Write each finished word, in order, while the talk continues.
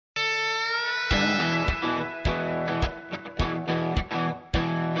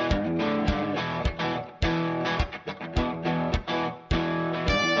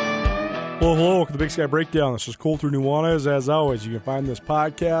Well, hello, welcome to the Big Sky Breakdown. This is Colter Nuanez. As always, you can find this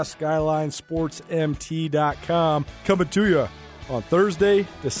podcast, SkylineSportsMT.com, coming to you on Thursday,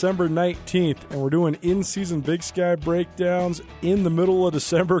 December 19th. And we're doing in-season Big Sky breakdowns in the middle of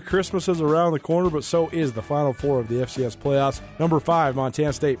December. Christmas is around the corner, but so is the Final Four of the FCS playoffs. Number 5,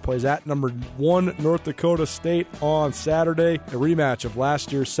 Montana State, plays at number 1, North Dakota State on Saturday. A rematch of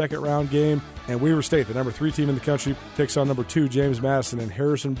last year's second-round game. And Weber State, the number 3 team in the country, takes on number 2, James Madison, in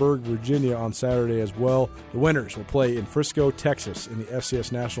Harrisonburg, Virginia on Saturday as well. The winners will play in Frisco, Texas in the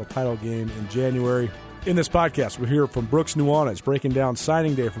FCS National Title game in January. In this podcast, we'll hear from Brooks Nuanez breaking down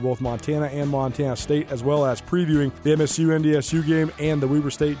signing day for both Montana and Montana State, as well as previewing the MSU-NDSU game and the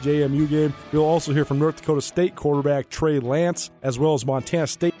Weber State-JMU game. We'll also hear from North Dakota State quarterback Trey Lance, as well as Montana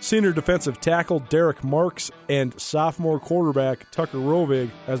State senior defensive tackle Derek Marks and sophomore quarterback Tucker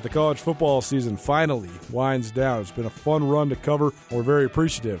Rovig as the college football season finally winds down. It's been a fun run to cover, and we're very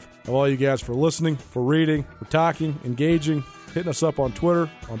appreciative of all you guys for listening, for reading, for talking, engaging, hitting us up on Twitter,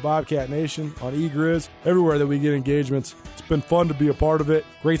 on Bobcat Nation, on eGriz, everywhere that we get engagements. It's been fun to be a part of it.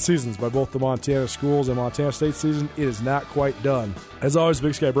 Great seasons by both the Montana schools, and Montana State season, it is not quite done. As always,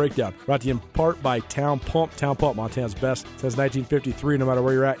 Big Sky Breakdown, brought to you in part by Town Pump. Town Pump, Montana's best since 1953, no matter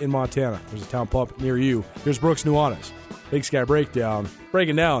where you're at in Montana. There's a Town Pump near you. Here's Brooks Nuanez. Big Sky Breakdown,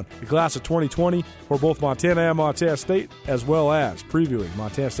 breaking down the class of 2020 for both Montana and Montana State, as well as previewing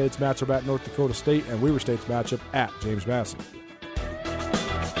Montana State's matchup at North Dakota State and Weber State's matchup at James Madison.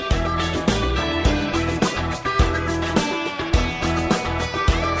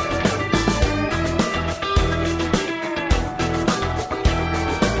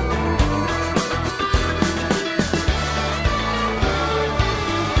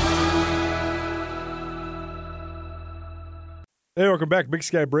 Hey, welcome back. Big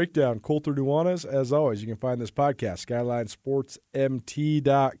Sky Breakdown. Colter Nuanez. As always, you can find this podcast,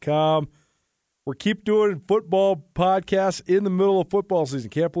 SkylineSportsMT.com. We keep doing football podcasts in the middle of football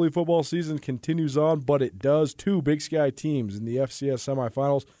season. Can't believe football season continues on, but it does. 2 Big Sky teams in the FCS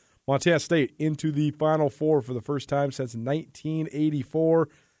semifinals. Montana State into the Final Four for the first time since 1984.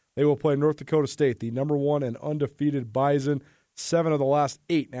 They will play North Dakota State, the number 1 and undefeated Bison. 7 of the last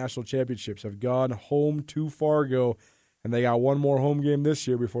 8 national championships have gone home to Fargo. And they got one more home game this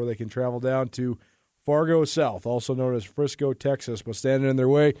year before they can travel down to Fargo South, also known as Frisco, Texas. But standing in their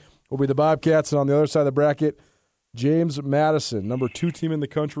way will be the Bobcats. And on the other side of the bracket, James Madison, number 2 team in the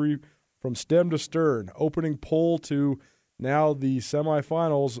country from stem to stern. Opening poll to now the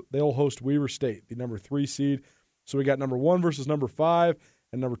semifinals, they'll host Weber State, the number 3 seed. So we got number 1 versus number 5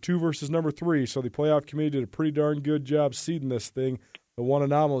 and number 2 versus number 3. So the playoff committee did a pretty darn good job seeding this thing. The one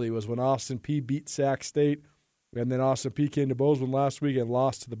anomaly was when Austin Peay beat Sac State. And then Austin Peay came to Bozeman last week and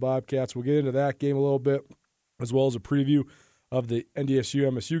lost to the Bobcats. We'll get into that game a little bit, as well as a preview of the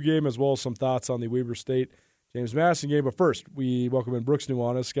NDSU-MSU game, as well as some thoughts on the Weber State-James Madison game. But first, we welcome in Brooks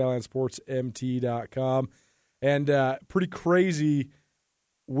Nuanez, SkylineSportsMT.com. And pretty crazy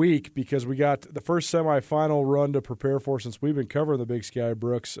week because we got the first semifinal run to prepare for since we've been covering the Big Sky,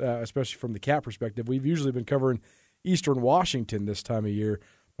 Brooks, especially from the Cat perspective. We've usually been covering Eastern Washington this time of year,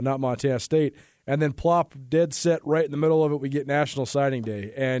 but not Montana State. And then plop dead set right in the middle of it, we get National Signing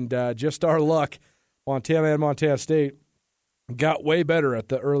Day. And just our luck, Montana and Montana State got way better at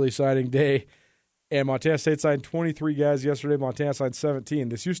the early signing day. And Montana State signed 23 guys yesterday. Montana signed 17.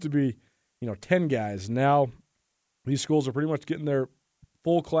 This used to be, 10 guys. Now these schools are pretty much getting their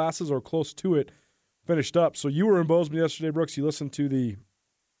full classes or close to it finished up. So you were in Bozeman yesterday, Brooks. You listened to the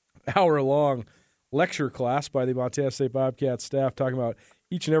hour-long lecture class by the Montana State Bobcats staff talking about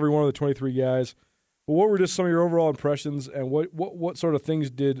each and every one of the 23 guys. But what were just some of your overall impressions, and what sort of things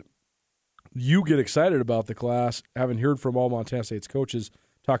did you get excited about the class, having heard from all Montana State's coaches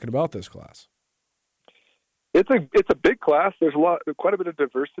talking about this class? It's a big class. There's quite a bit of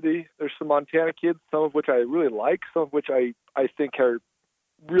diversity. There's some Montana kids, some of which I really like, some of which I think are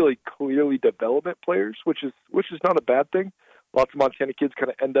really clearly development players, which is not a bad thing. Lots of Montana kids kind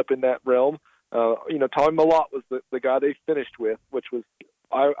of end up in that realm. Tommy Malott was the guy they finished with, which was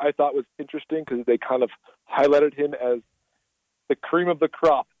I thought was interesting because they kind of highlighted him as the cream of the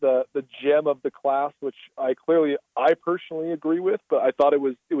crop, the gem of the class, which I personally agree with. But I thought it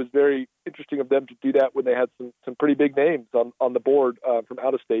was very interesting of them to do that when they had some pretty big names on the board from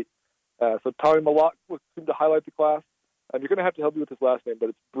out of state. So Tommy Malott seemed to highlight the class. You're going to have to help me with his last name, but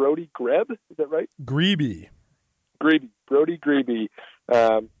it's Brody Greb. Is that right? Grebe. Brody Grebe.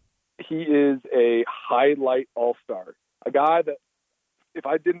 He is a highlight all-star, a guy that if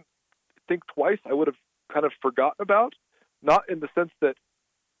I didn't think twice, I would have kind of forgotten about. Not in the sense that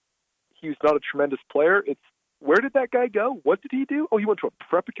he's not a tremendous player. It's where did that guy go? What did he do? Oh, he went to a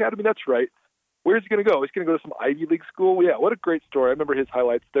prep academy. That's right. Where's he going to go? He's going to go to some Ivy League school? Yeah, what a great story. I remember his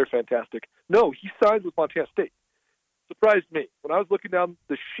highlights. They're fantastic. No, he signs with Montana State. Surprised me. When I was looking down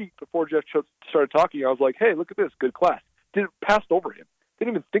the sheet before Jeff Choate started talking, I was like, hey, look at this. Good class. Didn't pass over him.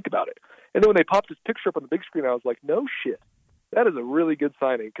 Didn't even think about it. And then when they popped his picture up on the big screen, I was like, no shit. That is a really good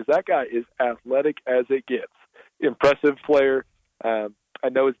signing because that guy is athletic as it gets. Impressive player. I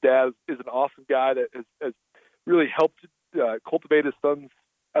know his dad is an awesome guy that has really helped cultivate his son's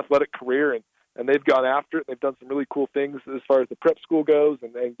athletic career, and they've gone after it. They've done some really cool things as far as the prep school goes,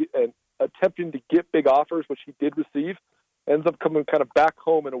 and attempting to get big offers, which he did receive, ends up coming kind of back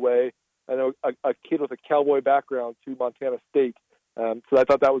home in a way. I know a kid with a Cowboy background to Montana State, so I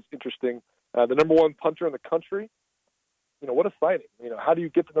thought that was interesting. The number one punter in the country, what a signing. How do you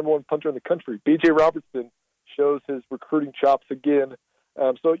get the number one punter in the country? B.J. Robertson shows his recruiting chops again.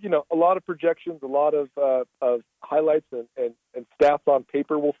 So, a lot of projections, a lot of highlights and stats on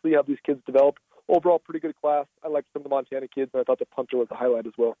paper. We'll see how these kids develop. Overall, pretty good class. I liked some of the Montana kids, and I thought the punter was a highlight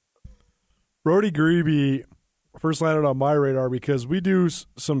as well. Brody Grebe first landed on my radar because we do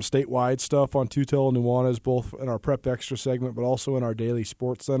some statewide stuff on Tutel and Nuanez, both in our Prep Extra segment, but also in our daily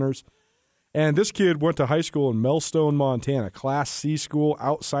sports centers. And this kid went to high school in Melstone, Montana, Class C school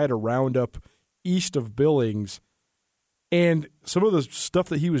outside of Roundup, east of Billings. And some of the stuff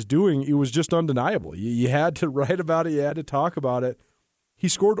that he was doing, it was just undeniable. You had to write about it. You had to talk about it. He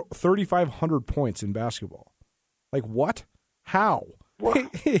scored 3,500 points in basketball. Like what? How?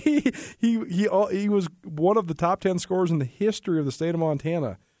 What? He was one of the top 10 scorers in the history of the state of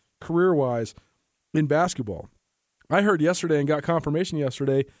Montana, career-wise, in basketball. I heard yesterday and got confirmation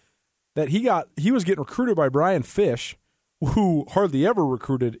yesterday that he was getting recruited by Brian Fish, who hardly ever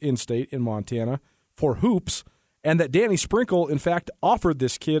recruited in-state in Montana, for hoops, and that Danny Sprinkle, in fact, offered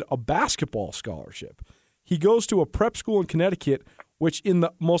this kid a basketball scholarship. He goes to a prep school in Connecticut, which in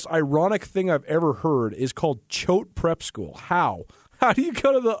the most ironic thing I've ever heard is called Choate Prep School. How? How do you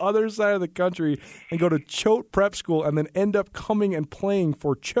go to the other side of the country and go to Choate Prep School and then end up coming and playing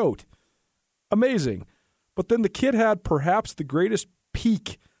for Choate? Amazing. But then the kid had perhaps the greatest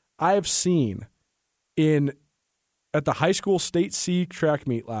peak I have seen at the high school state C track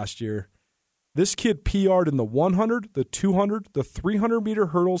meet last year. This kid PR'd in the 100, the 200, the 300-meter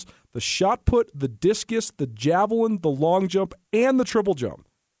hurdles, the shot put, the discus, the javelin, the long jump, and the triple jump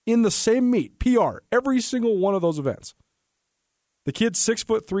in the same meet. PR, every single one of those events. The kid's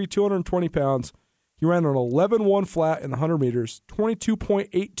 6'3", 220 pounds. He ran an 11.1 flat in the 100 meters,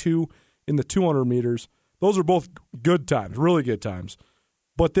 22.82 in the 200 meters. Those are both good times, really good times.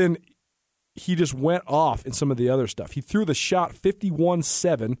 But then he just went off in some of the other stuff. He threw the shot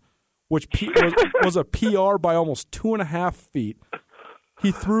 51.7, which was a PR by almost 2.5 feet.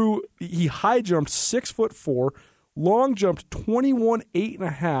 He high jumped 6'4", long jumped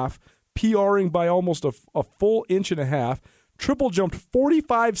 21.8.5, PRing by almost a full inch and a half. Triple jumped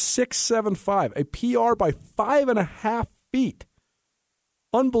 45.675, a PR by 5.5 feet.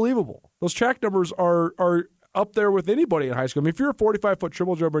 Unbelievable. Those track numbers are up there with anybody in high school. I mean, if you're a 45-foot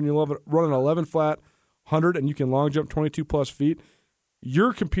triple jumper and you run an 11 flat 100 and you can long jump 22-plus feet,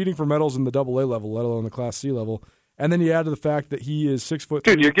 you're competing for medals in the AA level, let alone the Class C level. And then you add to the fact that he is 6'3".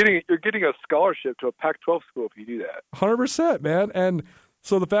 Dude, you're getting a scholarship to a Pac-12 school if you do that. 100%, man. And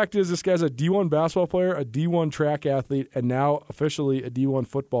so the fact is, this guy's a D1 basketball player, a D1 track athlete, and now officially a D1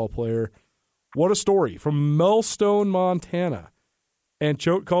 football player. What a story from Melstone, Montana. And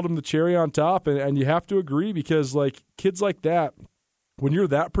Choate called him the cherry on top, and you have to agree because, like, kids like that, when you're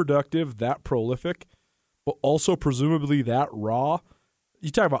that productive, that prolific, but also presumably that raw, you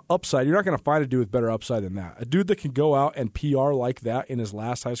talk about upside, you're not going to find a dude with better upside than that. A dude that can go out and PR like that in his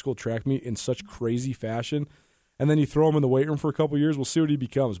last high school track meet in such crazy fashion, and then you throw him in the weight room for a couple years, we'll see what he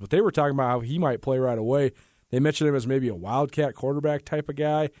becomes. But they were talking about how he might play right away. They mentioned him as maybe a wildcat quarterback type of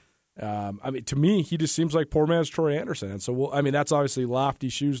guy. I mean, to me, he just seems like poor man's Troy Anderson. And so, that's obviously lofty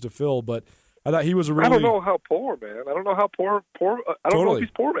shoes to fill, but I thought he was a really... I don't know how poor, man. I don't know how poor I don't know if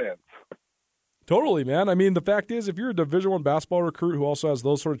he's poor, man. Totally, man. I mean, the fact is, if you're a Division I basketball recruit who also has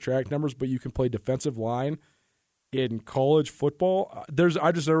those sort of track numbers, but you can play defensive line in college football, I've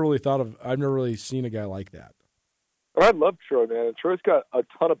never really seen a guy like that. Well, I love Troy, man. And Troy's got a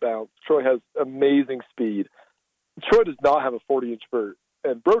ton of bounce. Troy has amazing speed. Troy does not have a 40-inch vert,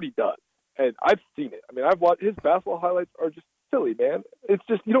 and Brody does. And I've seen it. I mean, I've watched his basketball highlights are just silly, man. It's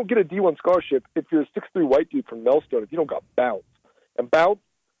just you don't get a D1 scholarship if you're a 6'3" white dude from Melstone if you don't got bounce. And bounce,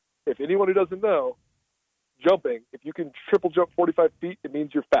 if anyone who doesn't know, jumping, if you can triple jump 45 feet, it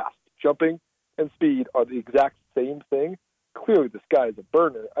means you're fast. Jumping and speed are the exact same thing. clearly this guy is a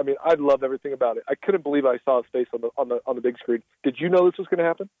burner. I mean, I loved everything about it. I couldn't believe I saw his face on the big screen. Did you know this was going to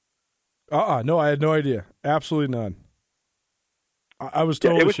happen? No, I had no idea. Absolutely none. I was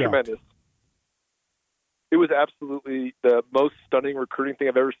totally it was shocked. Tremendous. It was absolutely the most stunning recruiting thing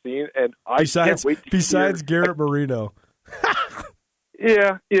I've ever seen, and can't wait to besides Garrett Marino.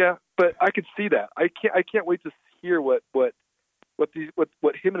 Yeah, but I could see that. I can't wait to hear what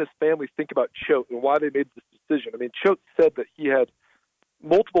him and his family think about Choate and why they made this decision. I mean, Choate said that he had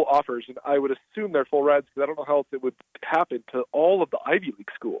multiple offers, and I would assume they're full rides because I don't know how else it would happen to all of the Ivy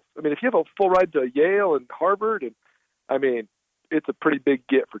League schools. I mean, if you have a full ride to Yale and Harvard, and I mean, it's a pretty big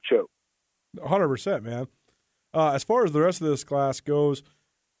get for Choate. 100%, man. As far as the rest of this class goes,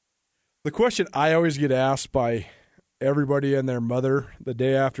 the question I always get asked by everybody and their mother the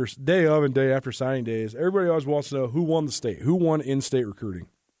day of and day after signing day is everybody always wants to know who won the state, who won in-state recruiting.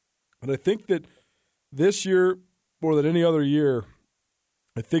 And I think that this year, more than any other year,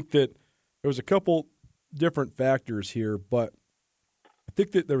 I think that there was a couple different factors here, but I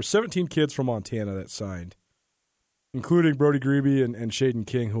think that there were 17 kids from Montana that signed, including Brody Grebe and Shaden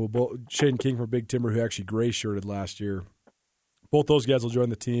King, Shaden King from Big Timber, who actually gray shirted last year. Both those guys will join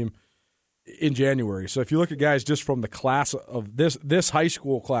the team in January. So if you look at guys just from the class of this high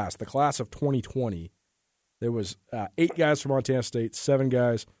school class, the class of 2020, there was 8 guys from Montana State, 7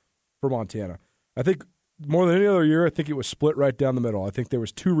 guys from Montana. I think more than any other year, I think it was split right down the middle. I think there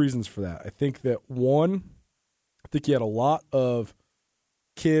was 2 reasons for that. I think that one, I think you had a lot of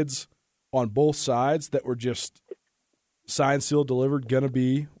kids on both sides that were just signed, sealed, delivered, going to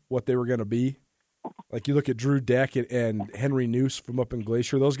be what they were going to be. Like you look at Drew Deck and Henry Noose from up in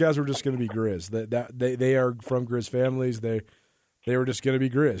Glacier; those guys were just going to be Grizz. They are from Grizz families. They were just going to be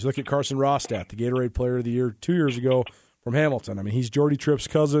Grizz. Look at Carson Rostat, the Gatorade Player of the Year 2 years ago from Hamilton. I mean, he's Jordy Tripp's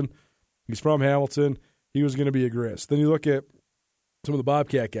cousin. He's from Hamilton. He was going to be a Grizz. Then you look at some of the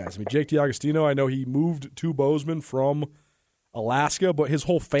Bobcat guys. I mean, Jake DiAgostino, I know he moved to Bozeman from Alaska, but his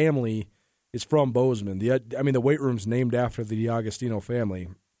whole family is from Bozeman. The weight room's named after the DiAgostino family.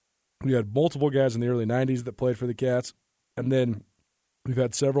 We had multiple guys in the early 90s that played for the Cats, and then we've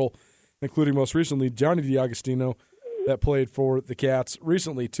had several, including most recently Johnny DiAgostino, that played for the Cats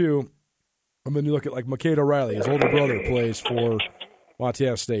recently too. And then you look at like McCade O'Reilly, his older brother plays for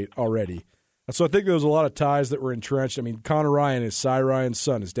Montana State already. And so I think there was a lot of ties that were entrenched. I mean, Connor Ryan is Cy Ryan's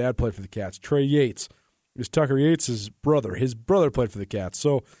son. His dad played for the Cats. Trey Yates is Tucker Yates' brother. His brother played for the Cats.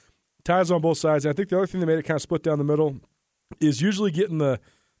 So ties on both sides. And I think the other thing that made it kind of split down the middle is usually getting the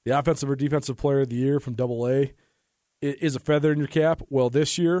offensive or defensive player of the year from AA is a feather in your cap. Well,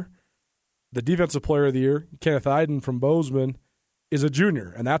 this year, the defensive player of the year, Kenneth Iden from Bozeman, is a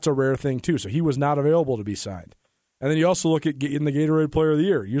junior, and that's a rare thing too. So he was not available to be signed. And then you also look at getting the Gatorade Player of the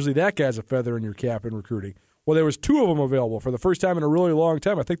Year. Usually that guy's a feather in your cap in recruiting. Well, there was 2 of them available for the first time in a really long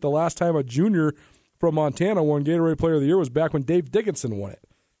time. I think the last time a junior from Montana won Gatorade Player of the Year was back when Dave Dickinson won it.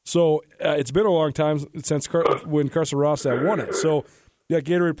 So it's been a long time since when Carson Rostat won it. So you got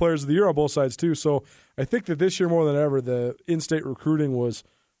Gatorade Players of the Year on both sides too. So I think that this year more than ever, the in-state recruiting was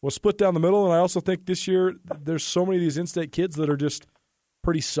split down the middle. And I also think this year there's so many of these in-state kids that are just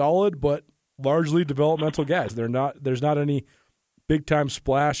pretty solid, but largely developmental guys. There's not any big-time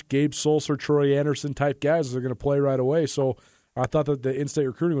splash, Gabe Sulser, Troy Anderson type guys that are going to play right away. So I thought that the in-state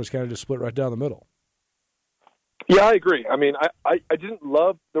recruiting was kind of just split right down the middle. Yeah, I agree. I mean, I didn't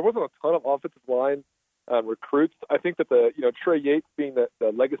love – there wasn't a ton of offensive line recruits. I think that Trey Yates being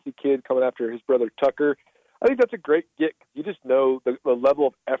the legacy kid coming after his brother Tucker, I think that's a great get. You just know the level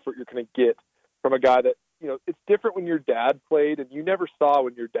of effort you're going to get from a guy that, it's different when your dad played, and you never saw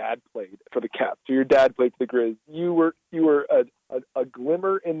when your dad played for the Cats. So your dad played for the Grizz. You were a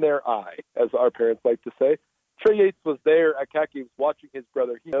glimmer in their eye, as our parents like to say. Trey Yates was there at Cat Games watching his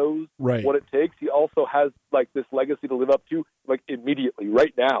brother. He knows what it takes. He also has this legacy to live up to immediately,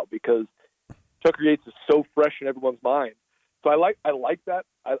 right now, because Tucker Yates is so fresh in everyone's mind. So I like that.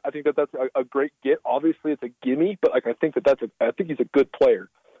 I think that's a great get. Obviously, it's a gimme, but I think he's a good player.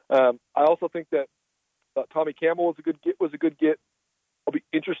 I also think that Tommy Campbell was a good get. I'll be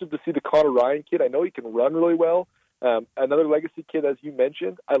interested to see the Connor Ryan kid. I know he can run really well. Another legacy kid, as you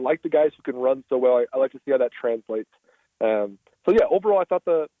mentioned. I like the guys who can run so well. I like to see how that translates. So yeah, overall, I thought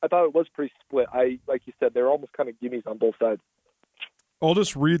it was pretty split. Like you said, they're almost kind of gimmies on both sides. I'll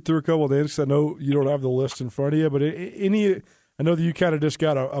just read through a couple of names because I know you don't have the list in front of you, but I know that you kind of just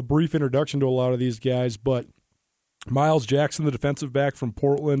got a brief introduction to a lot of these guys, but Miles Jackson, the defensive back from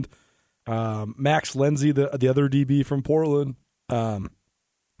Portland, Max Lindsay, the other DB from Portland,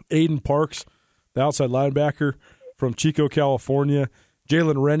 Aiden Parks, the outside linebacker from Chico, California,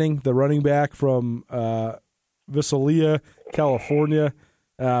 Jalen Renning, the running back from Visalia, California.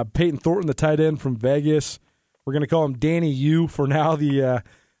 Peyton Thornton, the tight end from Vegas. We're going to call him Danny U for now, the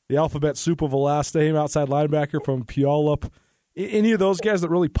alphabet soup of a last name, outside linebacker from Puyallup. Any of those guys that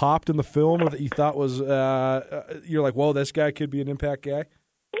really popped in the film or that you thought was, you're like, whoa, this guy could be an impact guy?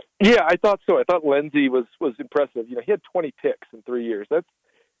 Yeah, I thought so. I thought Lindsey was impressive. You know, he had 20 picks in 3 years. That's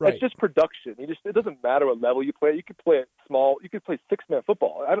just production. It doesn't matter what level you play. You could play it small. You could play 6-man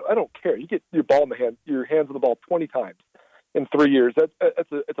football. I don't care. You get your ball in the hand, your hands on the ball 20 times in 3 years.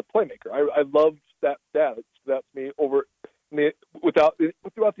 It's a playmaker. I loved that stat. It stood out to me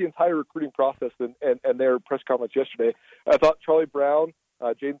throughout the entire recruiting process and their press conference yesterday. I thought Charlie Brown,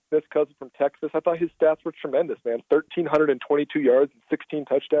 Jaden Smith's cousin from Texas, I thought his stats were tremendous, man. 1,322 yards and 16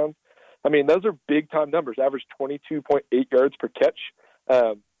 touchdowns. I mean, those are big-time numbers, average 22.8 yards per catch.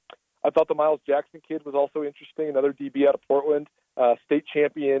 I thought the Miles Jackson kid was also interesting, another DB out of Portland, state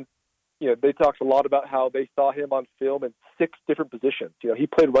champion. You know, they talked a lot about how they saw him on film in 6 different positions. You know, he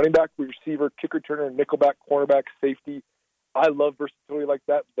played running back, receiver, kick returner, nickelback, cornerback, safety. I love versatility like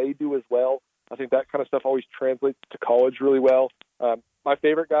that. They do as well. I think that kind of stuff always translates to college really well. My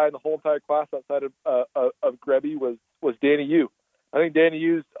favorite guy in the whole entire class outside of Grebby was Danny Yu. I think Danny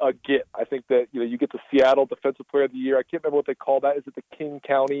Yu's a get. I think that, you know, you get the Seattle Defensive Player of the Year. I can't remember what they call that. Is it the King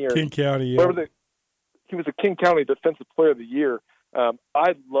County or King County? Yeah. He was a King County Defensive Player of the Year.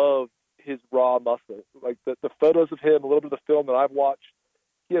 I love his raw muscle, like the photos of him, a little bit of the film that I've watched.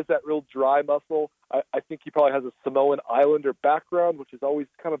 He has that real dry muscle. I think he probably has a Samoan Islander background, which is always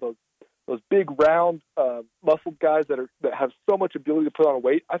kind of those big, round, muscled guys that have so much ability to put on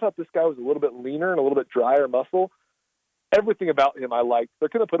weight. I thought this guy was a little bit leaner and a little bit drier muscle. Everything about him I liked. They're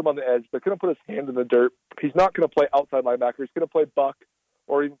going to put him on the edge. They're going to put his hand in the dirt. He's not going to play outside linebacker. He's going to play buck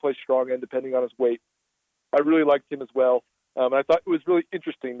or even play strong end, depending on his weight. I really liked him as well. And I thought it was really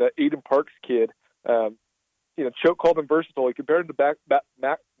interesting that Aiden Parks kid, Choate called him versatile. He compared him to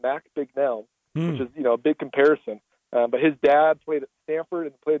Mac Bignell, which is, a big comparison. But his dad played at Stanford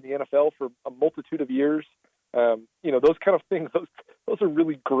and played in the NFL for a multitude of years. Those kind of things, those are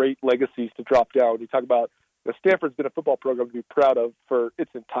really great legacies to drop down. You talk about, Stanford's been a football program to be proud of for its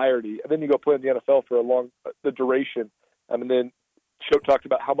entirety. And then you go play in the NFL for the duration. And then Choate talked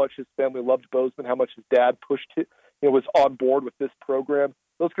about how much his family loved Bozeman, how much his dad pushed it, was on board with this program.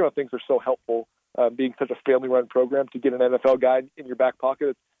 Those kind of things are so helpful, being such a family-run program, to get an NFL guy in your back pocket.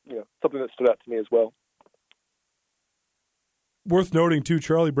 It's, something that stood out to me as well. Worth noting, too,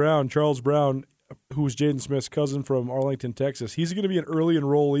 Charles Brown, who was Jaden Smith's cousin from Arlington, Texas, he's going to be an early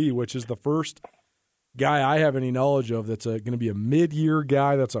enrollee, which is the first guy I have any knowledge of that's going to be a mid-year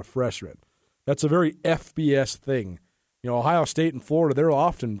guy that's a freshman. That's a very FBS thing. Ohio State and Florida, they're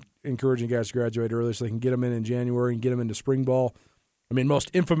often encouraging guys to graduate early so they can get them in January and get them into spring ball. I mean, most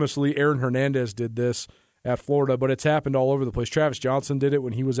infamously, Aaron Hernandez did this at Florida, but it's happened all over the place. Travis Johnson did it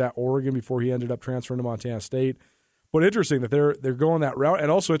when he was at Oregon before he ended up transferring to Montana State. But interesting that they're going that route, and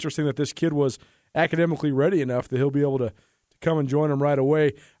also interesting that this kid was academically ready enough that he'll be able to come and join them right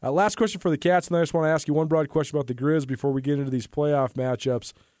away. Last question for the Cats, and then I just want to ask you one broad question about the Grizz before we get into these playoff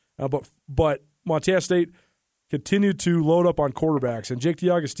matchups. But Montana State continued to load up on quarterbacks, and Jake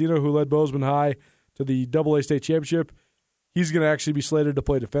DiAgostino, who led Bozeman High to the AA State Championship, he's going to actually be slated to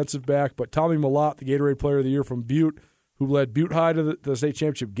play defensive back. But Tommy Mellott, the Gatorade Player of the Year from Butte, who led Butte High to the state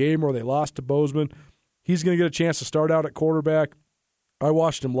championship game where they lost to Bozeman, he's going to get a chance to start out at quarterback. I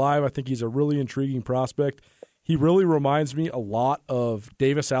watched him live. I think he's a really intriguing prospect. He really reminds me a lot of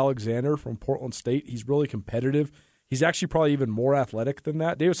Davis Alexander from Portland State. He's really competitive. He's actually probably even more athletic than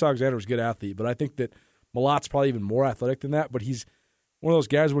that. Davis Alexander is a good athlete, but I think that Mallott's probably even more athletic than that. But he's one of those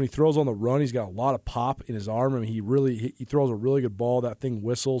guys, when he throws on the run, he's got a lot of pop in his arm. I mean, he throws a really good ball. That thing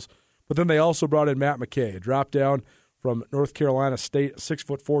whistles. But then they also brought in Matt McKay, a drop down from North Carolina State,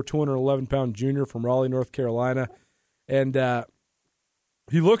 6'4", 211-pound junior from Raleigh, North Carolina. And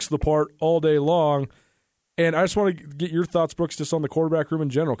he looks the part all day long. And I just want to get your thoughts, Brooks, just on the quarterback room in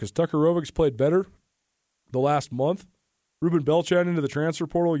general, because Tucker Rovig's played better the last month. Ruben Belchan into the transfer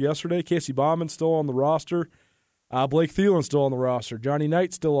portal yesterday. Casey Bauman's still on the roster. Blake Thielen's still on the roster. Johnny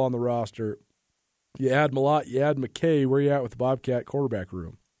Knight's still on the roster. You add Mellott, you add McKay. Where are you at with the Bobcat quarterback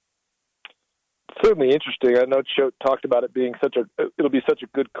room? Certainly interesting. I know Choate talked about it being it'll be such a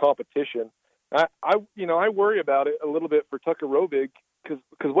good competition. I worry about it a little bit for Tucker Rovig because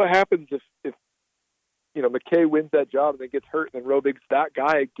what happens if McKay wins that job and then gets hurt and then Rovig's that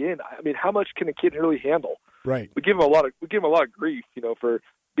guy again? I mean, how much can a kid really handle? Right. We give him a lot of grief, for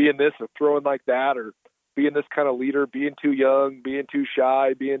being this or throwing like that or being this kind of leader, being too young, being too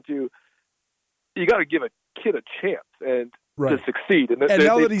shy, you got to give a kid a chance and to succeed. And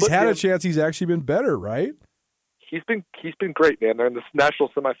now that he's had a chance, he's actually been better, right? he's been great, man. They're in the national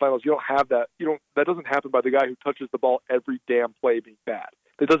semifinals. You don't have that. That doesn't happen by the guy who touches the ball every damn play being bad.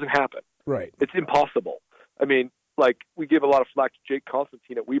 That doesn't happen. Right. It's impossible. I mean, like, we give a lot of flack to Jake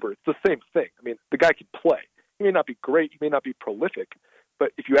Constantine at Weber. It's the same thing. I mean, the guy can play. He may not be great. He may not be prolific.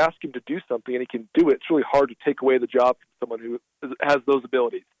 But if you ask him to do something and he can do it, it's really hard to take away the job from someone who has those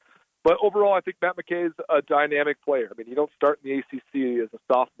abilities. But overall, I think Matt McKay is a dynamic player. I mean, you don't start in the ACC as a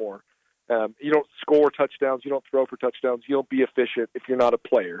sophomore. You don't score touchdowns. You don't throw for touchdowns. You don't be efficient if you're not a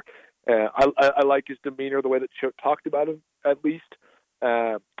player. I like his demeanor, the way that Choate talked about him, at least.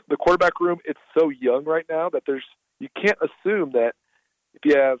 The quarterback room, it's so young right now that you can't assume that if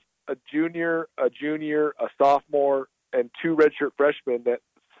you have a junior, a sophomore, and 2 redshirt freshmen, that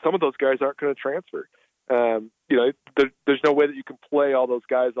some of those guys aren't going to transfer. There's no way that you can play all those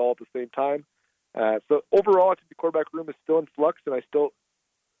guys all at the same time. So overall, I think the quarterback room is still in flux, and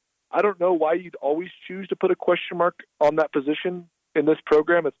I don't know why you'd always choose to put a question mark on that position in this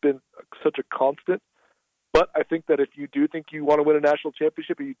program. It's been such a constant. But I think that if you do think you want to win a national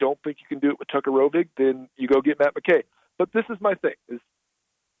championship and you don't think you can do it with Tucker Rovig, then you go get Matt McKay. But this is my thing, is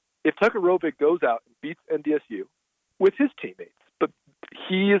if Tucker Rovig goes out and beats NDSU with his teammates, but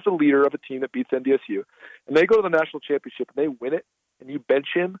he is the leader of a team that beats NDSU, and they go to the national championship and they win it, and you bench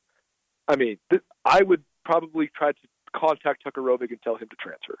him, I mean, I would probably try to contact Tucker Rovig and tell him to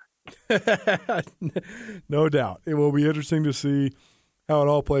transfer. No doubt. It will be interesting to see how it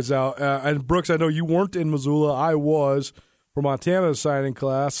all plays out. And Brooks, I know you weren't in Missoula. I was for Montana's signing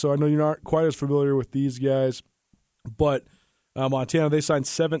class, so I know you're not quite as familiar with these guys. But Montana, they signed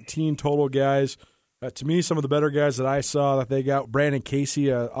 17 total guys. To me, some of the better guys that I saw that they got, Brandon Casey,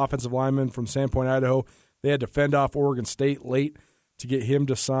 an offensive lineman from Sandpoint, Idaho. They had to fend off Oregon State late to get him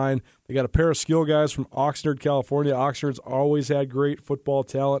to sign. They got a pair of skill guys from Oxnard, California. Oxnard's always had great football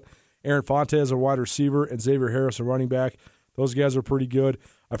talent. Aaron Fontes, a wide receiver, and Xavier Harris, a running back. Those guys are pretty good.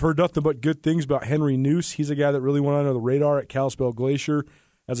 I've heard nothing but good things about Henry Noose. He's a guy that really went under the radar at Kalispell Glacier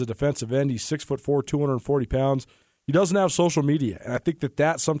as a defensive end. He's 6'4", 240 pounds. He doesn't have social media, and I think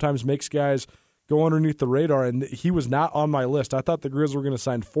that sometimes makes guys go underneath the radar, and he was not on my list. I thought the Grizz were going to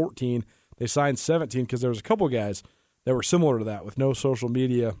sign 14. They signed 17 because there was a couple guys that were similar to that with no social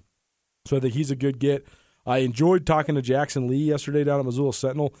media. So I think he's a good get. I enjoyed talking to Jackson Lee yesterday down at Missoula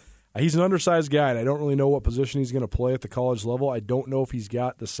Sentinel. He's an undersized guy, and I don't really know what position he's going to play at the college level. I don't know if he's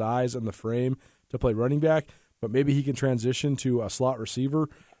got the size and the frame to play running back, but maybe he can transition to a slot receiver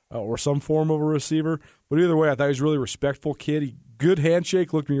or some form of a receiver. But either way, I thought he was a really respectful kid. Good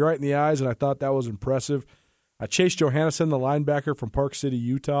handshake, looked me right in the eyes, and I thought that was impressive. Chase Johannesson, the linebacker from Park City,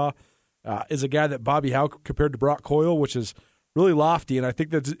 Utah, is a guy that Bobby Howe compared to Brock Coyle, which is really lofty, and I think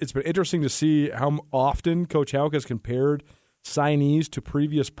that it's been interesting to see how often Coach Houck has compared signees to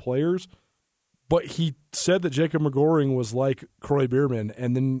previous players, but he said that Jacob McGoring was like Croy Bierman,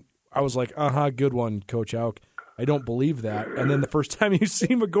 and then I was like, good one, Coach Houck. I don't believe that. And then the first time you see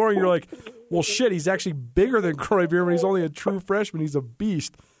McGoring, you're like, well, shit, he's actually bigger than Croy Bierman. He's only a true freshman. He's a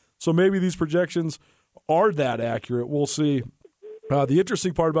beast. So maybe these projections are that accurate. We'll see. The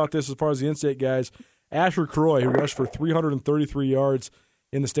interesting part about this, as far as the in-state guys, Asher Croy, who rushed for 333 yards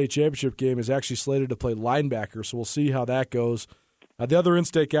in the state championship game, is actually slated to play linebacker, so we'll see how that goes. The other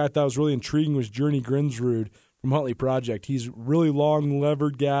in-state guy I thought was really intriguing was Journey Grinsrud from Huntley Project. He's a really long,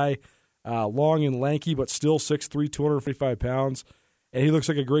 levered guy, long and lanky, but still 6'3", 245 pounds, and he looks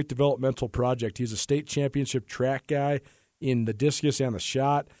like a great developmental project. He's a state championship track guy in the discus and the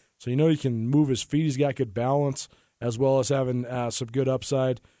shot, so you know he can move his feet. He's got good balance, as well as having some good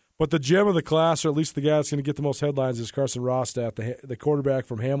upside. But the gem of the class, or at least the guy that's going to get the most headlines, is Carson Rostat, the quarterback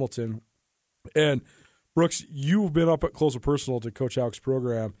from Hamilton. And, Brooks, you've been up close and personal to Coach Houck's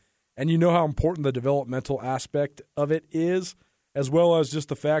program, and you know how important the developmental aspect of it is, as well as just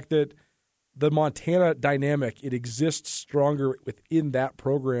the fact that the Montana dynamic, it exists stronger within that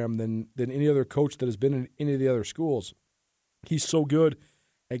program than any other coach that has been in any of the other schools. He's so good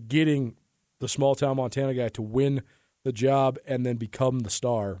at getting the small-town Montana guy to win the job and then become the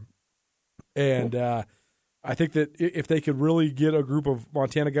star. And I think that if they could really get a group of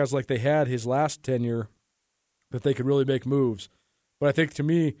Montana guys like they had his last tenure, that they could really make moves. But I think, to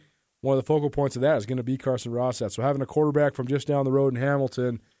me, one of the focal points of that is going to be Carson Rostat. So having a quarterback from just down the road in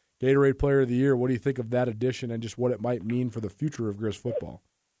Hamilton, Gatorade Player of the Year, what do you think of that addition and just what it might mean for the future of Grizz football?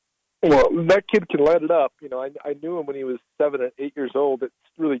 Well, that kid can light it up. You know, I knew him when he was 7 and 8 years old. It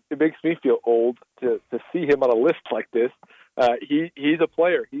makes me feel old to see him on a list like this. He's a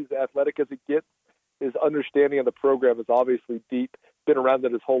player. He's athletic as it gets. His understanding of the program is obviously deep. Been around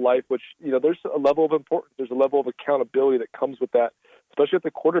it his whole life, which, you know, there's a level of importance. There's a level of accountability that comes with that, especially at the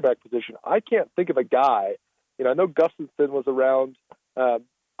quarterback position. I can't think of a guy I know Gustafson was around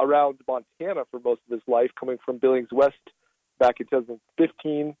Montana for most of his life, coming from Billings West back in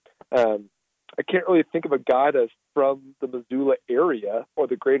 2015. I can't really think of a guy that's from the Missoula area or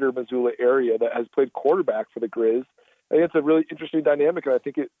the greater Missoula area that has played quarterback for the Grizz. I think it's a really interesting dynamic, and I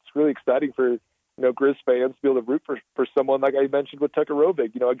think it's really exciting for Grizz fans to be able to root for someone like I mentioned with Tucker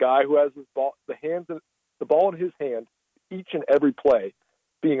Rovig, a guy who has the ball in his hand each and every play,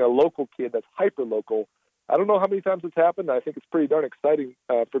 being a local kid that's hyper local. I don't know how many times it's happened. I think it's pretty darn exciting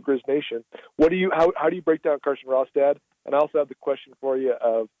for Grizz Nation. How do you break down Carson Rostad? And I also have the question for you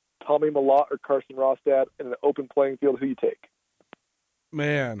of Tommy Mellott or Carson Rostad in an open playing field. Who you take?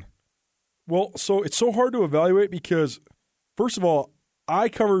 Man, well, so it's so hard to evaluate because, first of all, I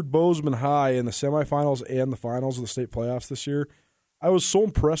covered Bozeman High in the semifinals and the finals of the state playoffs this year. I was so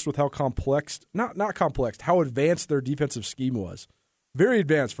impressed with how complex, not complex, how advanced their defensive scheme was. Very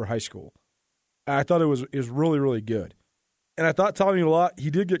advanced for high school. I thought it was really, really good. And I thought Tommy Mellott, he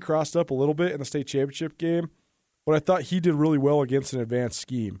did get crossed up a little bit in the state championship game, but I thought he did really well against an advanced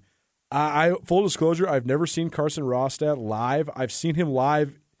scheme. Full disclosure, I've never seen Carson Rostad live. I've seen him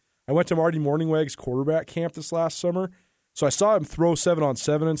live. I went to Marty Morningweg's quarterback camp this last summer, so I saw him throw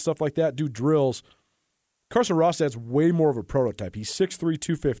 7-on-7 and stuff like that, do drills. Carson Rostad's way more of a prototype. He's 6'3",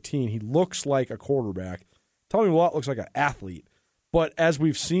 215. He looks like a quarterback. Tommy Mellott looks like an athlete. But as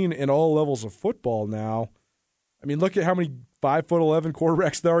we've seen in all levels of football now, I mean, look at how many 5'11"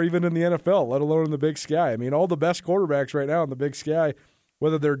 quarterbacks there are even in the NFL, let alone in the Big Sky. I mean, all the best quarterbacks right now in the Big Sky,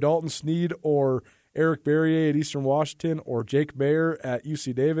 whether they're Dalton Sneed or Eric Barrier at Eastern Washington or Jake Mayer at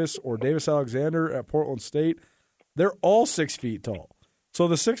UC Davis or Davis Alexander at Portland State, they're all 6 feet tall. So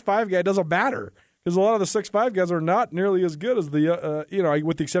the 6'5" guy doesn't matter because a lot of the 6'5" guys are not nearly as good as the,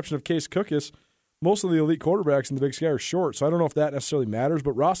 with the exception of Case Cookus. Most of the elite quarterbacks in the Big Sky are short, so I don't know if that necessarily matters,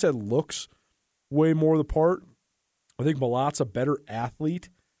 but Rostad looks way more the part. I think Mellott's a better athlete.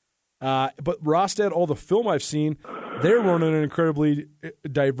 But Rostad, all the film I've seen, they're running an incredibly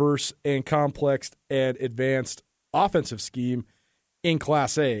diverse and complex and advanced offensive scheme in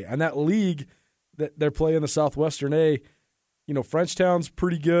Class A. And that league that they're playing, the Southwestern A, Frenchtown's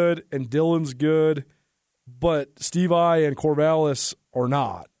pretty good and Dillon's good, but Steve I and Corvallis are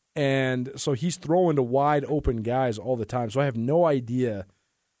not. And so he's throwing to wide open guys all the time. So I have no idea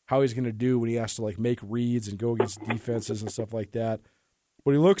how he's going to do when he has to make reads and go against defenses and stuff like that.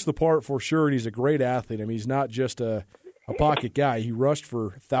 But he looks the part for sure, and he's a great athlete. I mean, he's not just a pocket guy. He rushed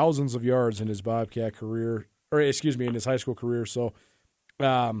for thousands of yards in his Bobcat career, in his high school career. So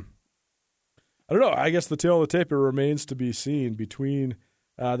I don't know. I guess the tail of the tape remains to be seen between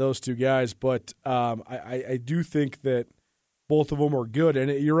those two guys. But I do think that both of them are good. And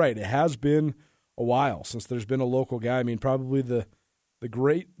you're right, it has been a while since there's been a local guy. I mean, probably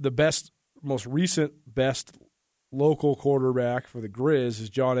the best, most recent best local quarterback for the Grizz is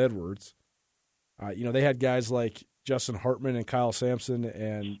John Edwards. They had guys like Justin Hartman and Kyle Sampson,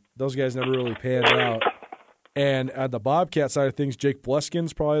 and those guys never really panned out. And at the Bobcat side of things, Jake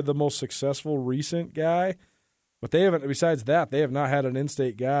Bleskin's probably the most successful recent guy. But besides that, they have not had an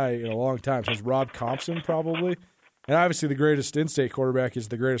in-state guy in a long time, since Rob Compson probably. And obviously the greatest in-state quarterback is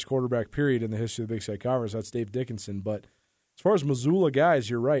the greatest quarterback, period, in the history of the Big Sky Conference. That's Dave Dickinson. But as far as Missoula guys,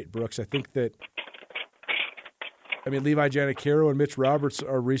 you're right, Brooks. I think that, Levi Janicaro and Mitch Roberts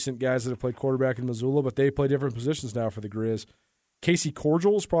are recent guys that have played quarterback in Missoula, but they play different positions now for the Grizz. Casey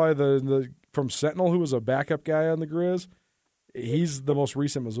Cordial is probably the from Sentinel, who was a backup guy on the Grizz. He's the most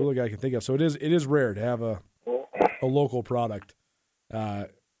recent Missoula guy I can think of. So it is rare to have a local product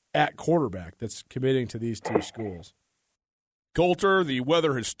at quarterback that's committing to these two schools. Coulter, the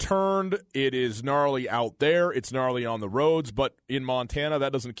weather has turned. It is gnarly out there. It's gnarly on the roads, but in Montana,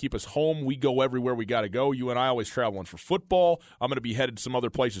 that doesn't keep us home. We go everywhere we got to go. You and I always traveling for football. I'm going to be headed to some other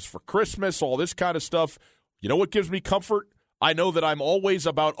places for Christmas, all this kind of stuff. You know what gives me comfort? I know that I'm always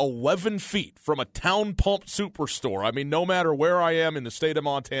about 11 feet from a Town Pump Superstore. I mean, no matter where I am in the state of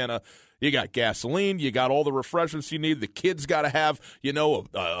Montana, you got gasoline, you got all the refreshments you need. The kids got to have,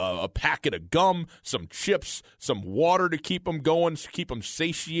 a packet of gum, some chips, some water to keep them going, to keep them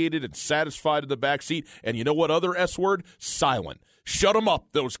satiated and satisfied in the back seat. And you know what other S word? Silent. Shut them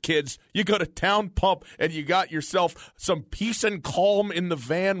up, those kids. You go to Town Pump and you got yourself some peace and calm in the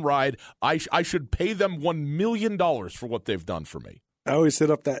van ride. I should pay them $1 million for what they've done for me. I always hit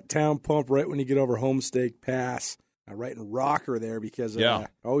up that Town Pump right when you get over Homestake Pass. Right in Rocker there because I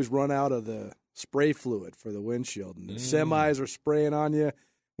always run out of the spray fluid for the windshield. And the semis are spraying on you.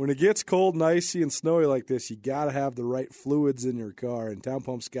 When it gets cold and icy and snowy like this, you got to have the right fluids in your car. And Town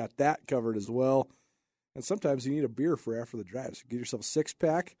Pump's got that covered as well. And sometimes you need a beer for after the drive. So get yourself a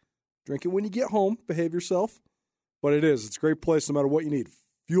 6-pack. Drink it when you get home. Behave yourself. but it is. It's a great place no matter what you need.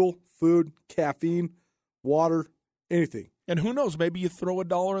 Fuel, food, caffeine, water, anything. And who knows, maybe you throw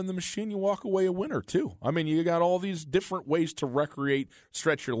 $1 in the machine, you walk away a winner, too. I mean, you got all these different ways to recreate,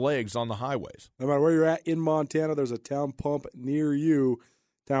 stretch your legs on the highways. No matter where you're at in Montana, there's a Town Pump near you.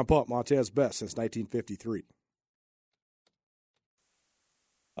 Town Pump, Montana's best since 1953.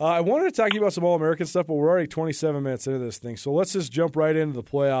 I wanted to talk to you about some All-American stuff, but we're already 27 minutes into this thing. So let's just jump right into the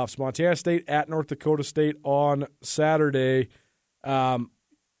playoffs. Montana State at North Dakota State on Saturday.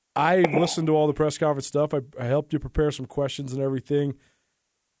 I listened to all the press conference stuff. I helped you prepare some questions and everything.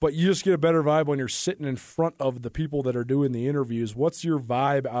 But you just get a better vibe when you're sitting in front of the people that are doing the interviews. What's your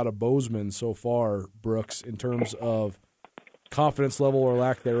vibe out of Bozeman so far, Brooks, in terms of confidence level or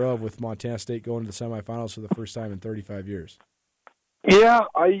lack thereof with Montana State going to the semifinals for the first time in 35 years? Yeah,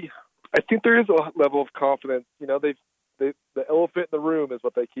 I think there is a level of confidence. You know, the elephant in the room is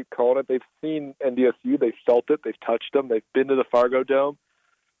what they keep calling it. They've seen NDSU. They've felt it. They've touched them. They've been to the Fargo Dome.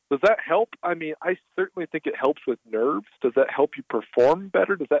 Does that help? I mean, I certainly think it helps with nerves. Does that help you perform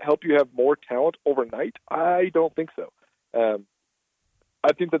better? Does that help you have more talent overnight? I don't think so.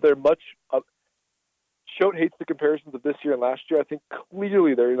 I think that they're much Choate hates the comparisons of this year and last year. I think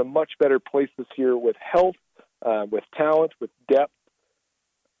clearly they're in a much better place this year with health, with talent, with depth.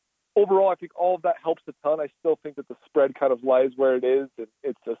 Overall, I think all of that helps a ton. I still think that the spread kind of lies where it is.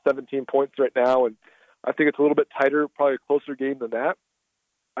 It's 17 points right now, and I think it's a little bit tighter, probably a closer game than that.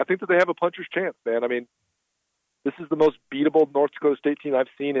 I think that they have a puncher's chance, man. I mean, this is the most beatable North Dakota State team I've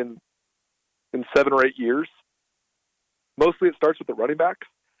seen in 7 or 8 years. Mostly it starts with the running backs,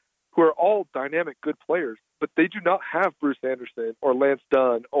 who are all dynamic, good players, but they do not have Bruce Anderson or Lance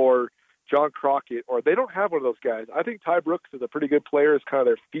Dunn or John Crockett, or they don't have one of those guys. I think Ty Brooks is a pretty good player as kind of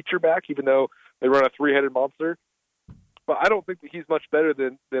their feature back, even though they run a three-headed monster. But I don't think that he's much better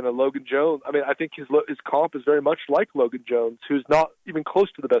than a Logan Jones. I mean, I think his comp is very much like Logan Jones, who's not even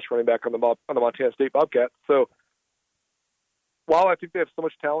close to the best running back on the Montana State Bobcats. So while I think they have so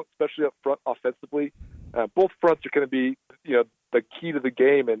much talent, especially up front offensively, both fronts are going to be, the key to the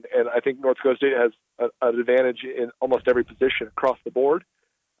game, and I think North Dakota State has an advantage in almost every position across the board.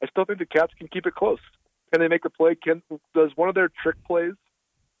 I still think the Cats can keep it close. Can they make a play? Does one of their trick plays,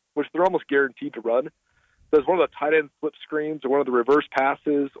 which they're almost guaranteed to run, does one of the tight end flip screens or one of the reverse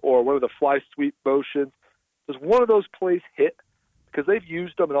passes or one of the fly sweep motions, does one of those plays hit? Because they've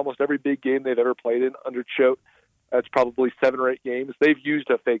used them in almost every big game they've ever played in under Choate. That's probably 7 or 8 games. They've used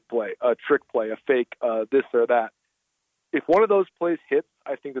a fake play, a trick play, a fake this or that. If one of those plays hits,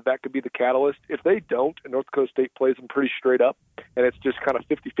 I think that could be the catalyst. If they don't, and North Dakota State plays them pretty straight up, and it's just kind of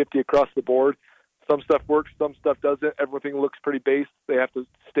 50-50 across the board, some stuff works, some stuff doesn't, everything looks pretty base, they have to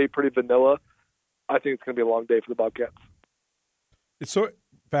stay pretty vanilla, I think it's going to be a long day for the Bobcats. It's so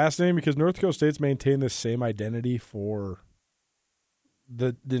fascinating because North Dakota State's maintained this same identity for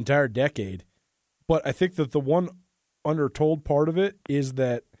the entire decade. But I think that the one undertold part of it is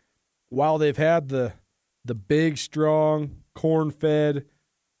that while they've had the big, strong, corn-fed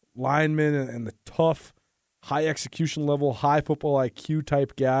linemen and the tough, high execution level, high football IQ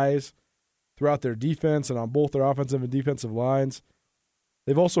type guys throughout their defense and on both their offensive and defensive lines,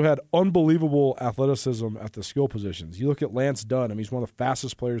 they've also had unbelievable athleticism at the skill positions. You look at Lance Dunn, he's one of the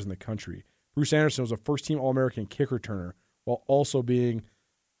fastest players in the country. Bruce Anderson was a first-team All-American kick returner while also being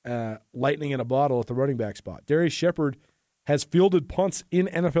lightning in a bottle at the running back spot. Darius Shepard has fielded punts in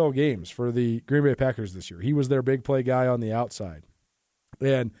NFL games for the Green Bay Packers this year. He was their big play guy on the outside.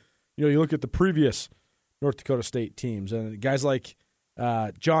 And, you look at the previous North Dakota State teams and guys like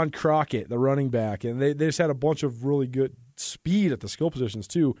John Crockett, the running back, and they just had a bunch of really good speed at the skill positions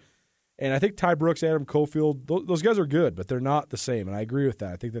too. And I think Ty Brooks, Adam Cofield, those guys are good, but they're not the same. And I agree with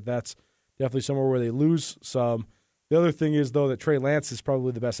that. I think that that's definitely somewhere where they lose some. The other thing is, though, that Trey Lance is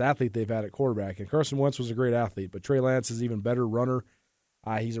probably the best athlete they've had at quarterback. And Carson Wentz was a great athlete, but Trey Lance is an even better runner.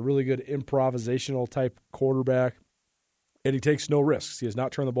 He's a really good improvisational type quarterback, and he takes no risks. He has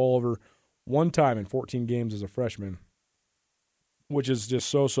not turned the ball over one time in 14 games as a freshman, which is just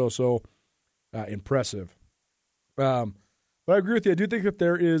so impressive. But I agree with you. I do think that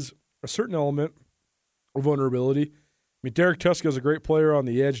there is a certain element of vulnerability. Derek Tuska is a great player on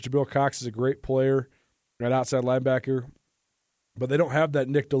the edge. Jabril Cox is a great player at outside linebacker. But they don't have that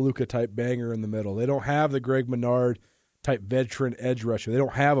Nick DeLuca type banger in the middle. They don't have the Greg Menard type veteran edge rusher. They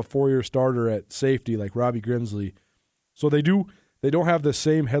don't have a 4-year starter at safety like Robbie Grimsley. So they don't have the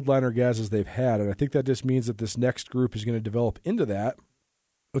same headliner guys as they've had. And I think that just means that this next group is going to develop into that.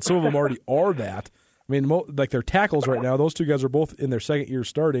 But some of them already are that. Like their tackles right now, those two guys are both in their second year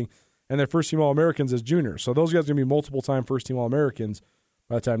starting, and they're first-team All-Americans as juniors. So those guys are going to be multiple-time first-team All-Americans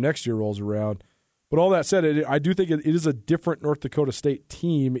by the time next year rolls around. But all that said, I do think it is a different North Dakota State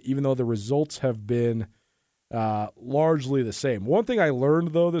team, even though the results have been largely the same. One thing I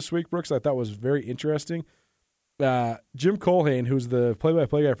learned, though, this week, Brooks, I thought was very interesting. Jim Colhane, who's the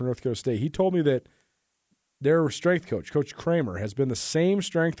play-by-play guy for North Dakota State, he told me that their strength coach, Coach Kramer, has been the same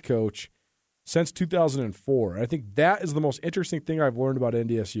strength coach since 2004. And I think that is the most interesting thing I've learned about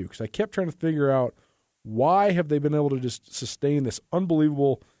NDSU, because I kept trying to figure out why have they been able to just sustain this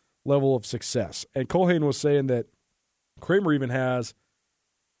unbelievable level of success. And Colhane was saying that Kramer even has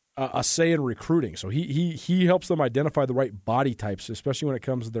a say in recruiting. So he helps them identify the right body types, especially when it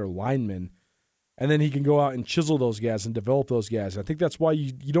comes to their linemen. And then he can go out and chisel those guys and develop those guys. I think that's why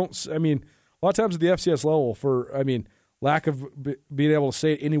you don't – I mean, a lot of times at the FCS level, lack of being able to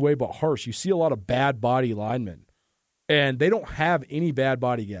say it any way but harsh, you see a lot of bad body linemen. And they don't have any bad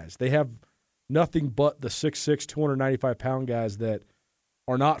body guys. They have nothing but the 6'6", 295-pound guys that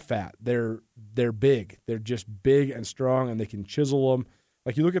are not fat. They're big. They're just big and strong, and they can chisel them.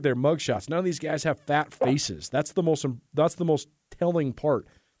 Like, you look at their mugshots. None of these guys have fat faces. That's the most telling part.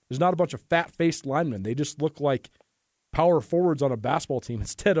 There's not a bunch of fat-faced linemen. They just look like power forwards on a basketball team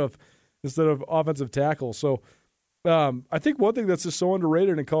instead of offensive tackles. So I think one thing that's just so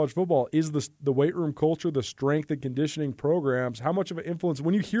underrated in college football is the weight room culture, the strength and conditioning programs. How much of an influence,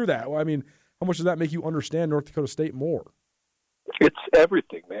 when you hear that, I mean, how much does that make you understand North Dakota State more? It's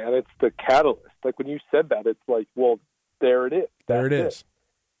everything, man. It's the catalyst. Like, when you said that, it's like, well, there it is. There it is.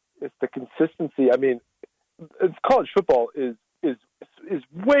 It's the consistency. I mean, college football is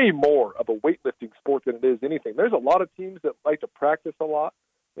way more of a weightlifting sport than it is anything. There's a lot of teams that like to practice a lot.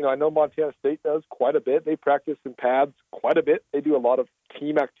 You know, I know Montana State does quite a bit. They practice in pads quite a bit. They do a lot of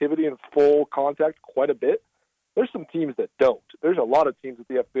team activity and full contact quite a bit. There's some teams that don't. There's a lot of teams at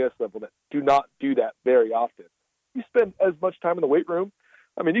the FBS level that do not do that very often. You spend as much time in the weight room.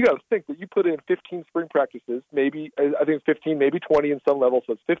 I mean, you got to think that you put in 15 spring practices, maybe, I think it's 15, maybe 20 in some levels.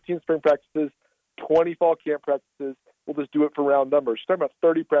 So it's 15 spring practices, 20 fall camp practices. We'll just do it for round numbers. You're talking about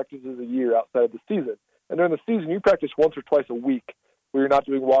 30 practices a year outside of the season. And during the season, you practice once or twice a week where you're not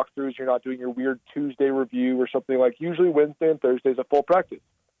doing walkthroughs, you're not doing your weird Tuesday review or something. Like, usually Wednesday and Thursday is a full practice.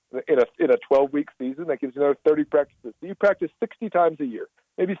 In a 12-week season, that gives you another 30 practices. So you practice 60 times a year,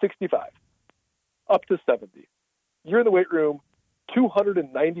 maybe 65, up to 70. You're in the weight room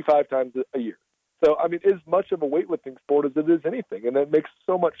 295 times a year. So, I mean, as much of a weightlifting sport as it is anything, and that makes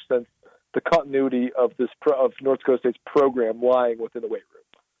so much sense, the continuity of of North Dakota State's program lying within the weight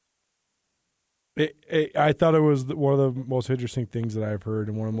room. I thought it was one of the most interesting things that I've heard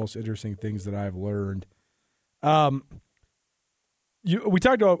and one of the most interesting things that I've learned. We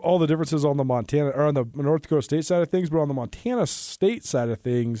talked about all the differences on the North Dakota State side of things, but on the Montana State side of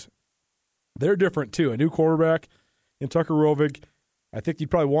things, they're different too. A new quarterback in Tucker Rovig. I think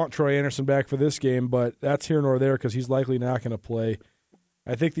you'd probably want Troy Anderson back for this game, but that's here nor there because he's likely not going to play.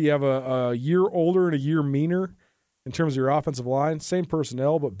 I think that you have a year older and a year meaner in terms of your offensive line. Same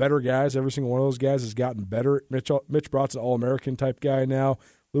personnel, but better guys. Every single one of those guys has gotten better. Mitch Brought's an All-American type guy now.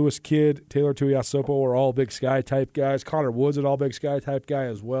 Lewis Kidd, Taylor Tuiasopo are all Big Sky type guys. Connor Woods an all Big Sky type guy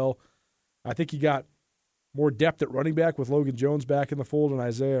as well. I think you got more depth at running back with Logan Jones back in the fold and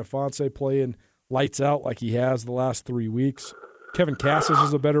Isaiah Fonse playing lights out like he has the last 3 weeks. Kevin Cassis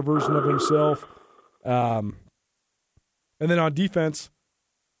is a better version of himself. And then on defense,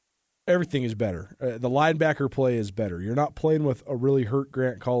 everything is better. The linebacker play is better. You're not playing with a really hurt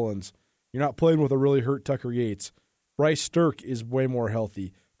Grant Collins. You're not playing with a really hurt Tucker Yates. Bryce Stirk is way more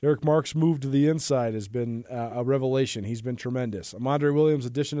healthy. Derek Marks' move to the inside has been a revelation. He's been tremendous. Amandre Williams'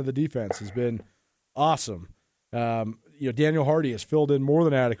 addition to the defense has been awesome. Daniel Hardy has filled in more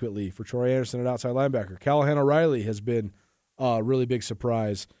than adequately for Troy Anderson at outside linebacker. Callahan O'Reilly has been a really big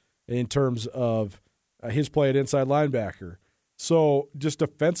surprise in terms of his play at inside linebacker. So just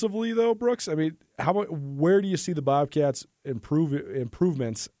defensively, though, Brooks, I mean, where do you see the Bobcats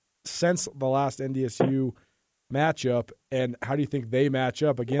improvements since the last NDSU matchup, and how do you think they match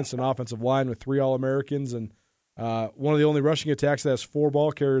up against an offensive line with 3 All-Americans and one of the only rushing attacks that has 4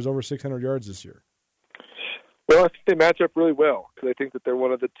 ball carriers over 600 yards this year? Well, I think they match up really well because I think that they're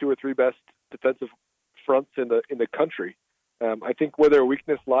one of the 2 or 3 best defensive fronts in the country. I think where their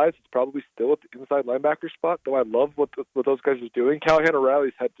weakness lies, it's probably still at the inside linebacker spot, though I love what those guys are doing. Callahan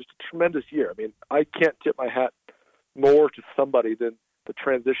O'Reilly's had just a tremendous year. I mean, I can't tip my hat more to somebody than the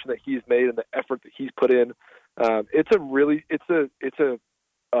transition that he's made and the effort that he's put in. It's a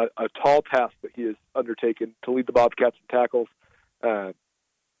tall task that he has undertaken to lead the Bobcats in tackles. And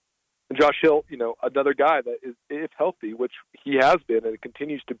Josh Hill, another guy that is, if healthy, which he has been and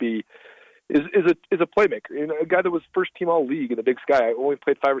continues to be, is a playmaker. You know, a guy that was first team all league in the Big Sky. Only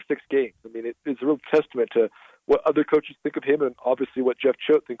played 5 or 6 games. I mean, it's a real testament to what other coaches think of him, and obviously what Jeff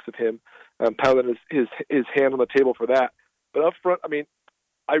Choate thinks of him. Pounding his hand on the table for that. But up front, I mean,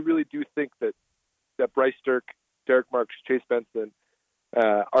 I really do think that Bryce Sterk, Derek Marks, Chase Benson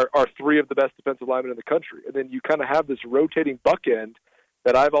are 3 of the best defensive linemen in the country. And then you kind of have this rotating buck end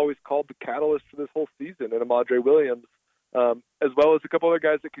that I've always called the catalyst for this whole season, and Amadre Williams, as well as a couple other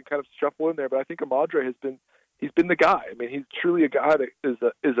guys that can kind of shuffle in there. But I think Amadre he's been the guy. I mean, he's truly a guy that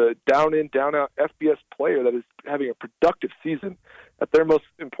is a down in, down out FBS player that is having a productive season at their most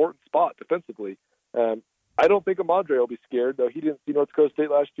important spot defensively. I don't think Amadre will be scared, though. He didn't see North Dakota State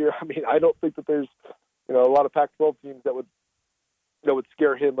last year. I mean, I don't think that there's a lot of Pac-12 teams that would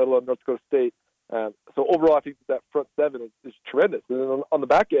scare him, let alone North Dakota State. So overall, I think that front 7 is tremendous. And then on the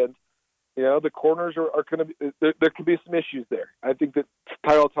back end, the corners are going to be there could be some issues there. I think that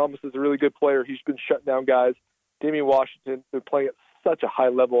Tyrell Thomas is a really good player. He's been shutting down guys. Damian Washington been playing at such a high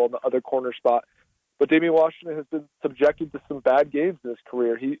level on the other corner spot. But Damian Washington has been subjected to some bad games in his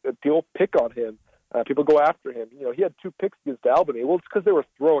career. People pick on him. People go after him. He had 2 picks against Albany. Well, it's because they were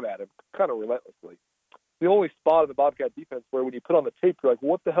thrown at him kind of relentlessly. The only spot in the Bobcat defense where when you put on the tape, you're like,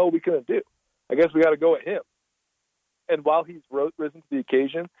 what the hell are we going to do? I guess we got to go at him. And while he's risen to the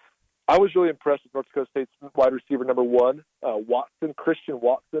occasion, I was really impressed with North Dakota State's wide receiver number 1, Christian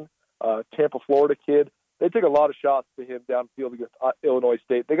Watson, Tampa, Florida kid. They took a lot of shots to him downfield against Illinois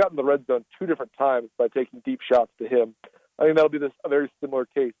State. They got in the red zone 2 different times by taking deep shots to him. I think that'll be a very similar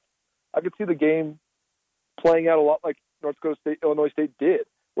case. I could see the game playing out a lot like North Dakota State, Illinois State did,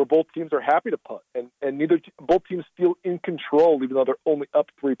 where both teams are happy to punt, and both teams feel in control, even though they're only up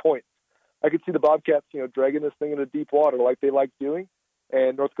 3 points. I could see the Bobcats, dragging this thing into deep water like they like doing,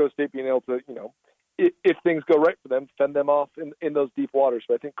 and North Dakota State being able to, if things go right for them, fend them off in those deep waters.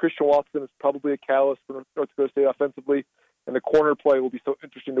 But I think Christian Watson is probably a catalyst for North Dakota State offensively, and the corner play will be so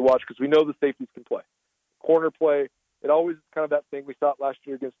interesting to watch because we know the safeties can play. Corner play, it always is kind of that thing we saw last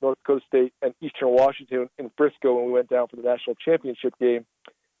year against North Dakota State and Eastern Washington in Frisco when we went down for the national championship game,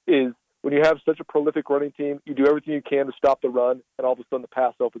 is when you have such a prolific running team, you do everything you can to stop the run, and all of a sudden the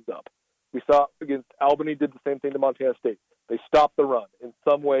pass opens up. We saw against Albany did the same thing to Montana State. They stopped the run in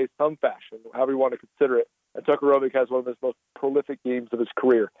some way, some fashion, however you want to consider it. And Tucker Rovig has one of his most prolific games of his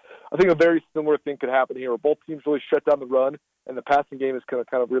career. I think a very similar thing could happen here, where both teams really shut down the run, and the passing game is going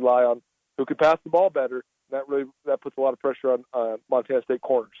to kind of rely on who can pass the ball better. And that puts a lot of pressure on Montana State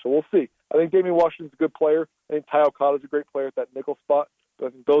corners. So we'll see. I think Damian Washington's a good player. I think Ty Okada's a great player at that nickel spot. But I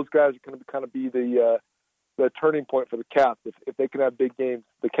think those guys are going to kind of be the turning point for the Cats. If they can have big games,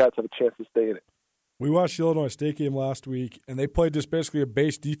 the Cats have a chance to stay in it. We watched the Illinois State game last week, and they played just basically a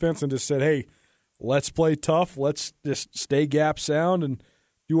base defense and just said, hey, let's play tough. Let's just stay gap sound and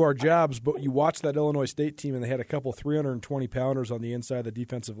do our jobs. But you watch that Illinois State team, and they had a couple 320-pounders on the inside of the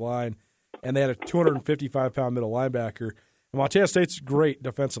defensive line, and they had a 255-pound middle linebacker. And Montana State's great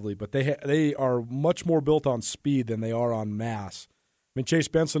defensively, but they are much more built on speed than they are on mass. I mean, Chase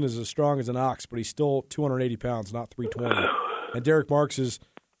Benson is as strong as an ox, but he's still 280 pounds, not 320. And Derek Marks is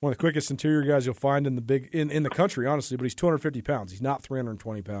one of the quickest interior guys you'll find in the country, honestly, but he's 250 pounds. He's not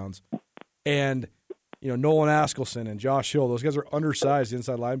 320 pounds. And, Nolan Askelson and Josh Hill, those guys are undersized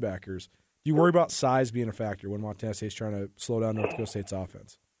inside linebackers. Do you worry about size being a factor when Montana State's trying to slow down North Dakota State's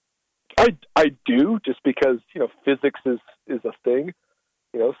offense? I do, just because, physics is a thing.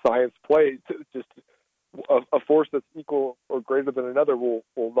 Science plays. Just a force that's equal or greater than another will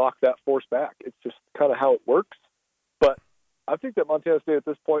knock that force back. It's just kind of how it works. But I think that Montana State at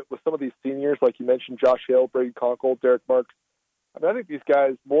this point, with some of these seniors, like you mentioned, Josh Hill, Brady Conkle, Derek Marks, I think these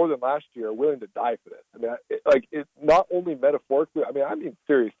guys, more than last year, are willing to die for this. It's not only metaphorically, I mean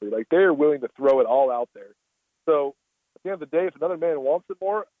seriously. Like, they are willing to throw it all out there. So at the end of the day, if another man wants it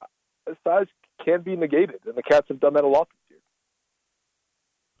more, size can be negated, and the Cats have done that a lot this year.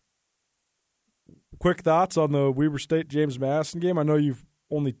 Quick thoughts on the Weber State James Madison game. I know you've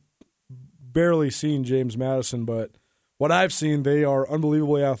only barely seen James Madison, but what I've seen, they are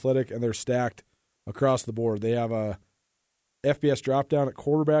unbelievably athletic, and they're stacked across the board. They have a FBS drop-down at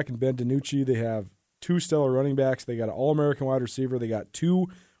quarterback in Ben DiNucci. They have 2 stellar running backs. They got an All-American wide receiver. They got 2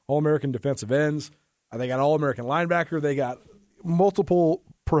 All-American defensive ends. They got an All-American linebacker. They got multiple,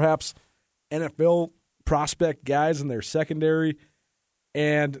 perhaps, NFL prospect guys in their secondary.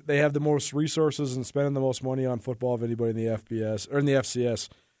 And they have the most resources and spending the most money on football of anybody in the FBS or in the FCS.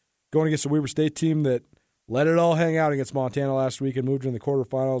 Going against the Weber State team that let it all hang out against Montana last week and moved into the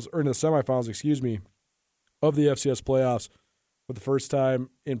quarterfinals, or into the semifinals, of the FCS playoffs for the first time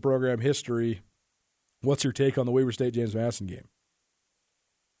in program history. What's your take on the Weber State James Madison game?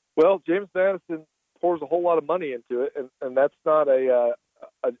 Well, James Madison pours a whole lot of money into it, and that's not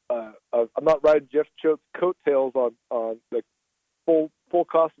I'm not riding Jeff Choate's coattails on the full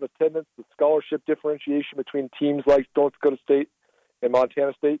cost of attendance, the scholarship differentiation between teams like North Dakota State and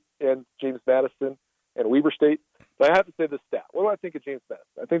Montana State and James Madison and Weber State. But I have to say this stat. What do I think of James Madison?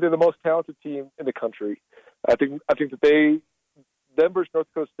 I think they're the most talented team in the country. I think that them versus North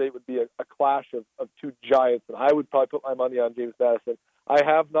Dakota State would be a clash of two giants, and I would probably put my money on James Madison. I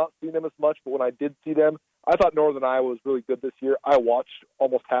have not seen them as much, but when I did see them, I thought Northern Iowa was really good this year. I watched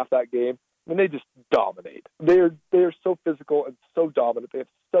almost half that game, and they just dominate. They are so physical and so dominant. They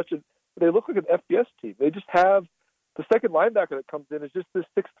have they look like an FBS team. They just have the second linebacker that comes in is just this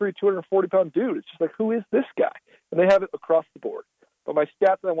 6'3", 240-pound dude. It's just like, who is this guy? And they have it across the board. But my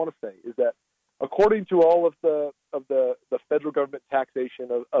stat that I want to say is that according to all of the federal government taxation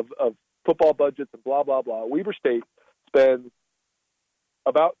of football budgets and blah, blah, blah, Weber State spends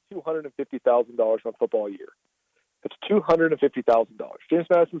about $250,000 on football a year. It's $250,000. James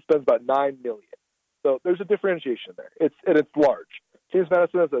Madison spends about $9 million. So there's a differentiation there. It's large. James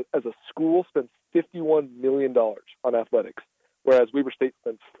Madison as a school spends $51 million on athletics, whereas Weber State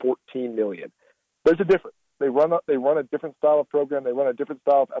spends $14 million. There's a difference. They run a different style of program. They run a different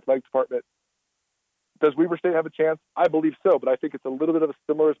style of athletic department. Does Weber State have a chance? I believe so, but I think it's a little bit of a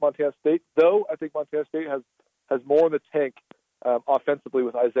similar as Montana State, though I think Montana State has more in the tank offensively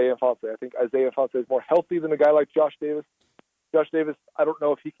with Isaiah Fonte. I think Isaiah Fonte is more healthy than a guy like Josh Davis. Josh Davis, I don't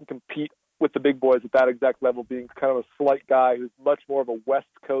know if he can compete with the big boys at that exact level, being kind of a slight guy who's much more of a West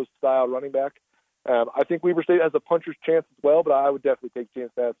Coast style running back. I think Weber State has a puncher's chance as well, but I would definitely take James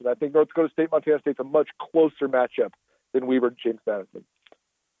Madison. I think North Dakota State, Montana State's a much closer matchup than Weber James Madison.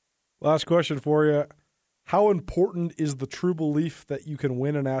 Last question for you. How important is the true belief that you can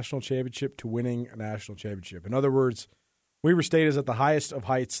win a national championship to winning a national championship? In other words, Weber State is at the highest of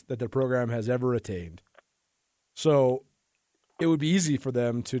heights that their program has ever attained. So it would be easy for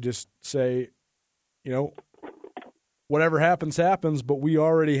them to just say, whatever happens, happens, but we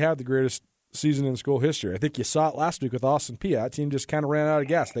already had the greatest season in school history. I think you saw it last week with Austin Peay. That team just kind of ran out of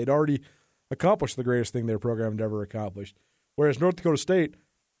gas. They'd already accomplished the greatest thing their program had ever accomplished. Whereas North Dakota State,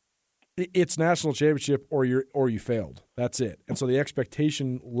 it's national championship or you failed. That's it. And so the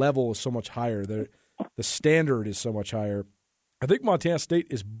expectation level is so much higher. The standard is so much higher. I think Montana State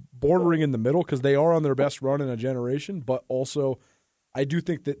is bordering in the middle because they are on their best run in a generation, but also I do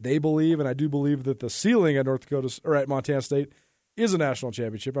think that they believe, and I do believe that the ceiling at at Montana State is a national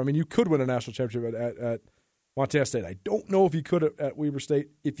championship. I mean, you could win a national championship at Montana State. I don't know if you could at Weber State.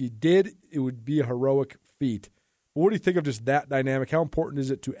 If you did, it would be a heroic feat. But what do you think of just that dynamic? How important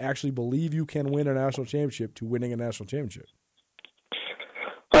is it to actually believe you can win a national championship to winning a national championship?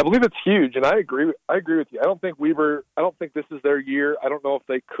 I believe it's huge, and I agree with you. I don't think this is their year. I don't know if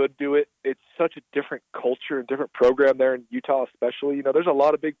they could do it. It's such a different culture and different program there in Utah, especially. There's a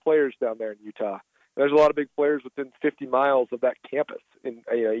lot of big players down there in Utah. There's a lot of big players within 50 miles of that campus in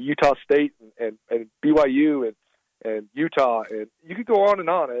Utah State and BYU and Utah, and you could go on and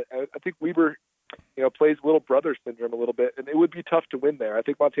on. I think Weber, plays little brother syndrome a little bit, and it would be tough to win there. I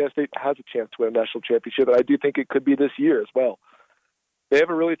think Montana State has a chance to win a national championship, and I do think it could be this year as well. They have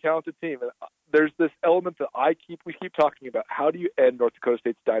a really talented team, and there's this element that we keep talking about. How do you end North Dakota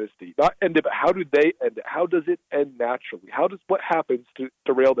State's dynasty? Not end it, but how do they end it? How does it end naturally? What happens to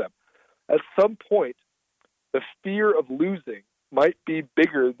derail them? At some point, the fear of losing might be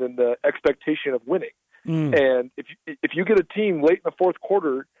bigger than the expectation of winning. And if you get a team late in the fourth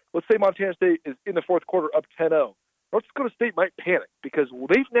quarter, let's say Montana State is in the fourth quarter up 10-0, North Dakota State might panic because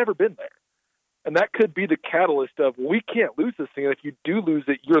they've never been there. And that could be the catalyst of, we can't lose this thing. And if you do lose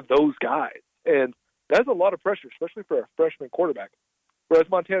it, you're those guys. And that's a lot of pressure, especially for a freshman quarterback. Whereas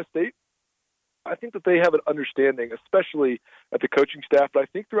Montana State, I think that they have an understanding, especially at the coaching staff, but I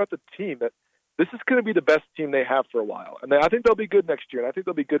think throughout the team, that this is going to be the best team they have for a while. And I think they'll be good next year, and I think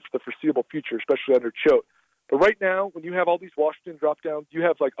they'll be good for the foreseeable future, especially under Choate. But right now, when you have all these Washington drop-downs, you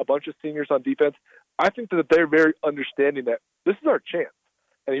have like a bunch of seniors on defense, I think that they're very understanding that this is our chance.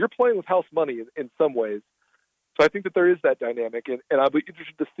 And you're playing with house money in some ways. So I think that there is that dynamic, and I'll be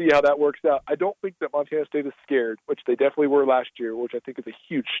interested to see how that works out. I don't think that Montana State is scared, which they definitely were last year, which I think is a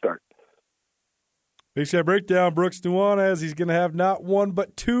huge start. Big Sky Breakdown, Brooks Nuanez. He's going to have not one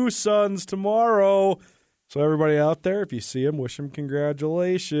but two sons tomorrow. So everybody out there, if you see him, wish him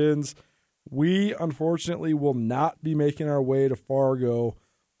congratulations. We, unfortunately, will not be making our way to Fargo,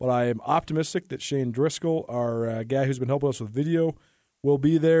 but I am optimistic that Shane Driscoll, our guy who's been helping us with video, will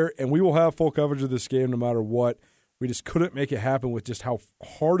be there, and we will have full coverage of this game no matter what. We just couldn't make it happen with just how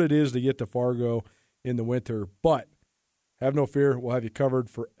hard it is to get to Fargo in the winter. But have no fear. We'll have you covered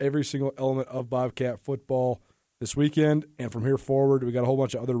for every single element of Bobcat football this weekend. And from here forward, we got a whole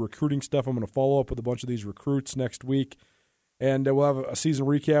bunch of other recruiting stuff. I'm going to follow up with a bunch of these recruits next week. And we'll have a season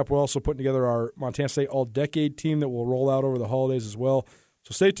recap. We're also putting together our Montana State All-Decade team that will roll out over the holidays as well.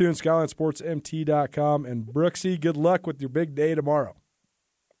 So stay tuned, SkylineSportsMT.com. And Brooksy, good luck with your big day tomorrow.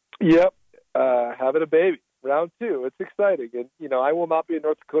 Yep, having a baby, round 2. It's exciting. And, I will not be in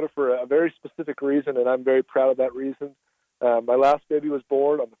North Dakota for a very specific reason, and I'm very proud of that reason. My last baby was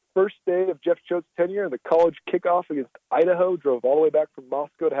born on the first day of Jeff Choate's tenure, and the college kickoff against Idaho. Drove all the way back from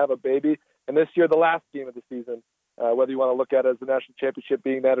Moscow to have a baby. And this year, the last game of the season, whether you want to look at it as the national championship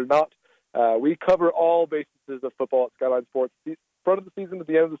being that or not. We cover all bases of football at Skyline Sports. Front of the season to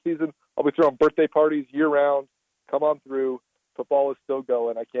the end of the season, I'll be throwing birthday parties year-round. Come on through. Football is still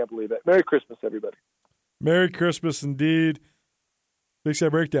going. I can't believe it. Merry Christmas, everybody. Merry Christmas indeed. Big Sky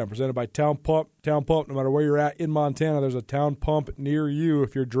Breakdown presented by Town Pump. Town Pump, no matter where you're at in Montana, there's a Town Pump near you.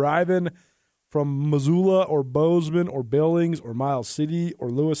 If you're driving from Missoula or Bozeman or Billings or Miles City or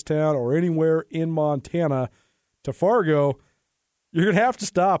Lewistown or anywhere in Montana to Fargo, you're going to have to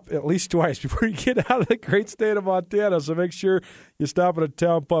stop at least twice before you get out of the great state of Montana. So make sure you stop at a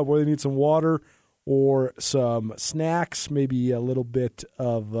Town Pump, whether you need some water or some snacks, maybe a little bit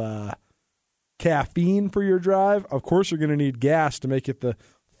of caffeine for your drive. Of course, you're going to need gas to make it the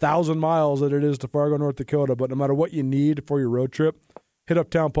 1,000 miles that it is to Fargo, North Dakota. But no matter what you need for your road trip, hit up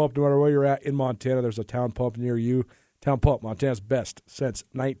Town Pump. No matter where you're at in Montana, there's a Town Pump near you. Town Pump, Montana's best since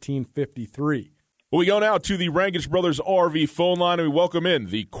 1953. Well, we go now to the Rangich Brothers RV phone line, and we welcome in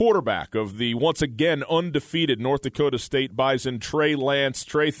the quarterback of the once again undefeated North Dakota State Bison, Trey Lance.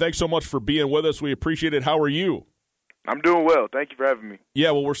 Trey, thanks so much for being with us. We appreciate it. How are you? I'm doing well. Thank you for having me. Yeah,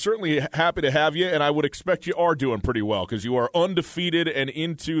 well, we're certainly happy to have you, and I would expect you are doing pretty well because you are undefeated and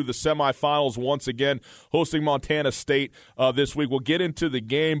into the semifinals once again, hosting Montana State this week. We'll get into the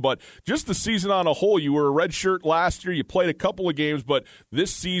game, but just the season on a whole, you were a redshirt last year. You played a couple of games, but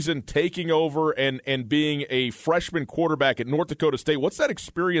this season taking over and being a freshman quarterback at North Dakota State, what's that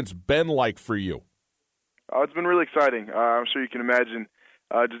experience been like for you? It's been really exciting. I'm sure you can imagine.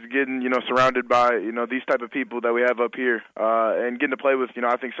 Just getting, surrounded by, these type of people that we have up here, and getting to play with,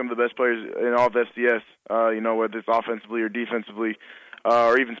 I think some of the best players in all of FCS, whether it's offensively or defensively,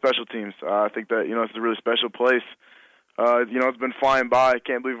 or even special teams. I think that, it's a really special place. It's been flying by. I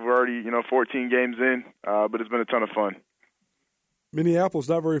can't believe we're already, 14 games in, but it's been a ton of fun. Minneapolis,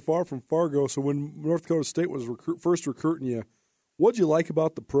 not very far from Fargo, so when North Dakota State was first recruiting you, what did you like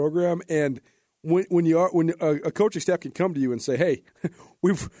about the program? And when a coaching staff can come to you and say, "Hey,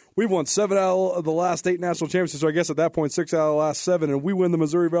 we've won 7 out of the last 8 national championships, or I guess at that point 6 out of the last 7, and we win the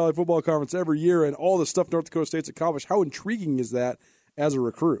Missouri Valley Football Conference every year, and all the stuff North Dakota State's accomplished." How intriguing is that as a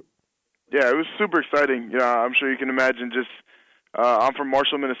recruit? Yeah, it was super exciting. I'm sure you can imagine. Just I'm from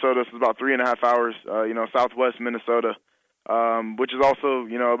Marshall, Minnesota, so it's about 3.5 hours, southwest Minnesota, which is also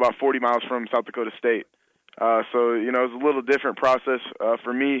about 40 miles from South Dakota State. So it was a little different process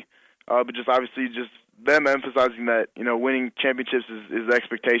for me. But just obviously just them emphasizing that, winning championships is the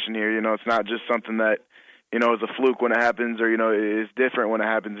expectation here. It's not just something that, is a fluke when it happens or, is different when it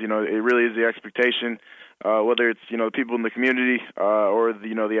happens. It really is the expectation, whether it's, the people in the community or,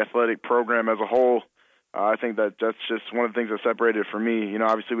 the athletic program as a whole. I think that's just one of the things that separated it for me.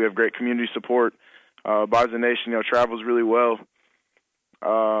 Obviously we have great community support. Bison Nation, travels really well.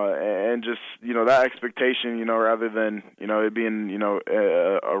 And just, that expectation, rather than, it being,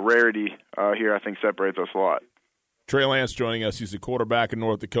 a rarity here, I think separates us a lot. Trey Lance joining us. He's the quarterback in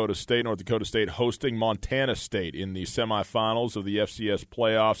North Dakota State. North Dakota State hosting Montana State in the semifinals of the FCS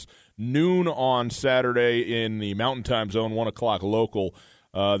playoffs. Noon on Saturday in the Mountain Time Zone, 1 o'clock local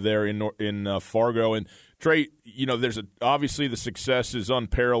there in Fargo. And Trey, obviously the success is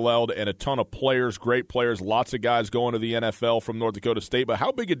unparalleled and a ton of players, great players, lots of guys going to the NFL from North Dakota State. But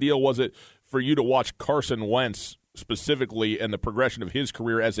how big a deal was it for you to watch Carson Wentz specifically and the progression of his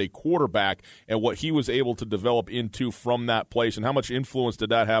career as a quarterback and what he was able to develop into from that place? And how much influence did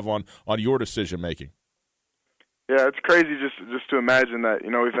that have on your decision-making? Yeah, it's crazy just to imagine that,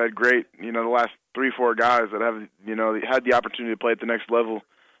 we've had great, the last 3-4 guys that have, had the opportunity to play at the next level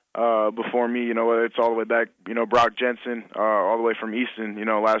before me, whether it's all the way back, Brock Jensen, all the way from Easton,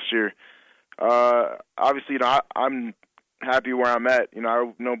 last year. Obviously, I'm happy where I'm at.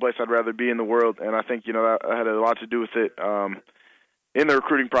 No place I'd rather be in the world, and I think, that had a lot to do with it in the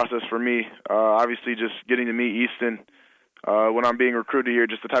recruiting process for me. Obviously, just getting to meet Easton when I'm being recruited here,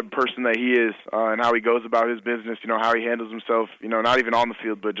 just the type of person that he is and how he goes about his business, how he handles himself, not even on the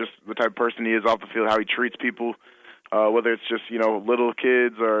field, but just the type of person he is off the field, how he treats people. Whether it's just, little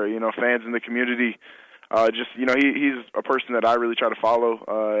kids or, fans in the community. just, he's a person that I really try to follow,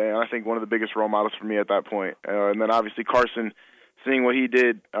 and I think one of the biggest role models for me at that point. And then obviously Carson, seeing what he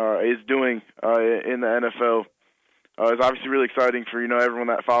is doing in the NFL, is obviously really exciting for, everyone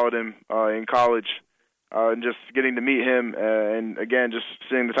that followed him in college, and just getting to meet him. And again, just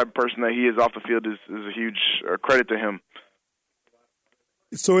seeing the type of person that he is off the field is a huge credit to him.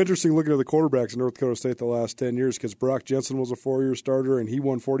 It's so interesting looking at the quarterbacks in North Dakota State the last 10 years because Brock Jensen was a 4-year starter, and he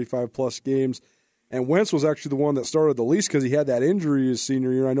won 45-plus games. And Wentz was actually the one that started the least because he had that injury his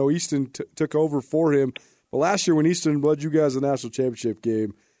senior year. I know Easton took over for him. But last year when Easton led you guys the national championship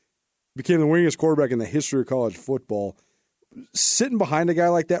game, became the winningest quarterback in the history of college football. Sitting behind a guy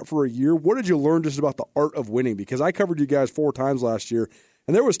like that for a year, what did you learn just about the art of winning? Because I covered you guys 4 times last year,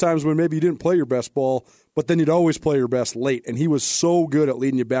 and there was times when maybe you didn't play your best ball, but then you'd always play your best late. And he was so good at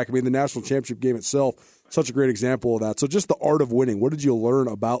leading you back. I mean, the national championship game itself, such a great example of that. So just the art of winning, what did you learn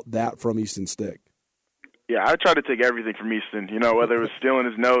about that from Easton Stick? Yeah, I try to take everything from Easton, whether it was stealing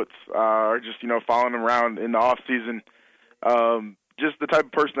his notes or just, following him around in the off season. Just the type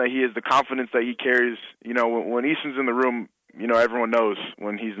of person that he is, the confidence that he carries. When Easton's in the room, everyone knows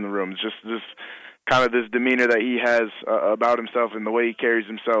when he's in the room. It's just kind of this demeanor that he has about himself and the way he carries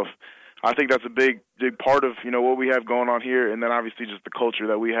himself. I think that's a big part of, what we have going on here, and then obviously just the culture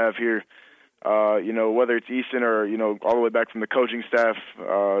that we have here. Whether it's Easton or, all the way back from the coaching staff,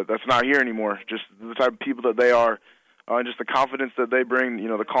 that's not here anymore. Just the type of people that they are, and just the confidence that they bring,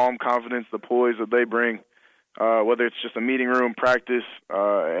 the calm confidence, the poise that they bring, whether it's just a meeting room, practice,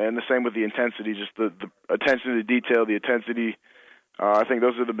 and the same with the intensity, just the attention to detail, the intensity. I think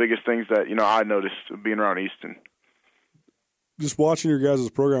those are the biggest things that, I noticed being around Easton. Just watching your guys'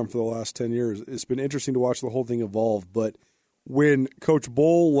 program for the last 10 years, it's been interesting to watch the whole thing evolve, but when Coach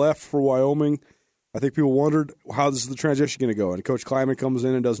Bohl left for Wyoming, I think people wondered how this is the transition going to go. And Coach Kleiman comes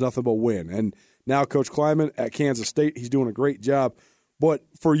in and does nothing but win. And now Coach Kleiman at Kansas State, he's doing a great job. But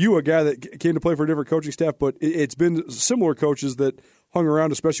for you, a guy that came to play for a different coaching staff, but it's been similar coaches that hung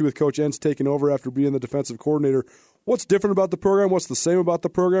around, especially with Coach Entz taking over after being the defensive coordinator. What's different about the program? What's the same about the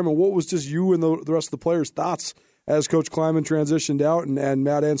program? And what was just you and the rest of the players' thoughts as Coach Kleiman transitioned out and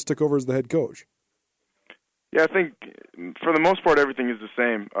Matt Entz took over as the head coach? Yeah, I think for the most part everything is the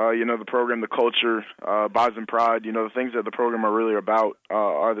same. The program, the culture, Bison Pride, the things that the program are really about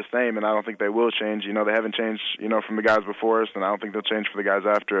are the same, and I don't think they will change. They haven't changed, from the guys before us, and I don't think they'll change for the guys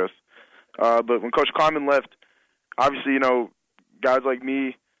after us. But when Coach Kleiman left, obviously, guys like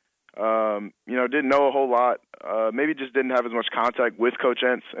me, didn't know a whole lot. Maybe just didn't have as much contact with Coach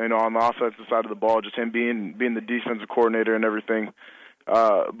Entz, on the offensive side of the ball, just him being the defensive coordinator and everything.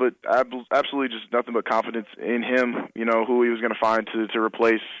 But absolutely just nothing but confidence in him, who he was going to find to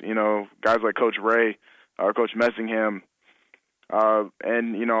replace, guys like Coach Ray or Coach Messingham,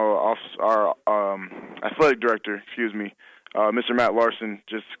 and, our athletic director, Mr. Matt Larson,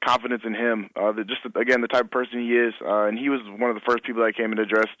 just confidence in him. The type of person he is, and he was one of the first people that came and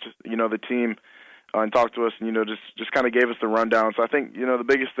addressed, the team and talked to us and, just kind of gave us the rundown. So I think, the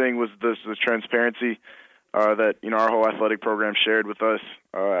biggest thing was the transparency that, our whole athletic program shared with us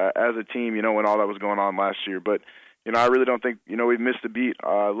as a team, when all that was going on last year. But, I really don't think, we've missed a beat.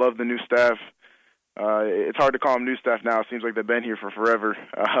 I love the new staff. It's hard to call them new staff now. It seems like they've been here for forever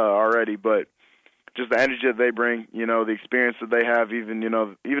already. But just the energy that they bring, the experience that they have, even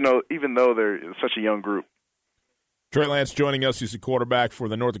though they're such a young group. Trey Lance joining us. He's the quarterback for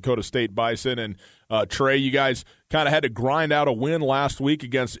the North Dakota State Bison. And, Trey, you guys kind of had to grind out a win last week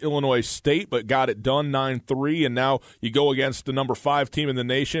against Illinois State, but got it done 9-3. And now you go against the number 5 team in the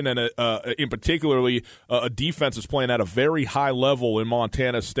nation, and in particularly a defense is playing at a very high level in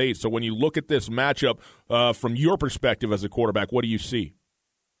Montana State. So when you look at this matchup from your perspective as a quarterback, what do you see?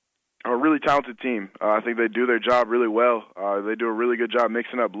 A really talented team. I think they do their job really well. They do a really good job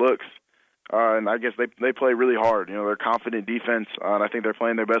mixing up looks. And I guess they play really hard. They're confident defense, and I think they're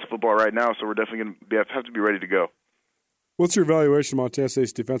playing their best football right now, so we're definitely going to have to be ready to go. What's your evaluation of Montana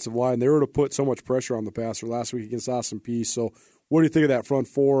State's defensive line? They were to put so much pressure on the passer last week against Austin Peay. So what do you think of that front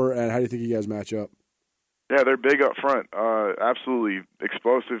four, and how do you think you guys match up? Yeah, they're big up front. Absolutely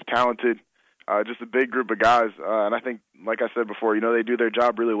explosive, talented, just a big group of guys. And I think, like I said before, they do their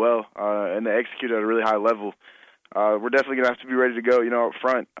job really well, and they execute at a really high level. We're definitely going to have to be ready to go, up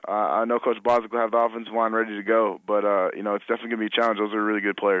front. I know Coach Bozak will have the offensive line ready to go, but, it's definitely going to be a challenge. Those are really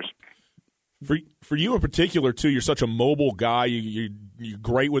good players. For you in particular, too, you're such a mobile guy. You're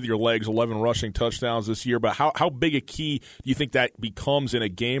great with your legs, 11 rushing touchdowns this year. But how big a key do you think that becomes in a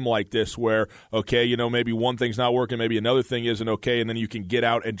game like this where, okay, maybe one thing's not working, maybe another thing isn't okay, and then you can get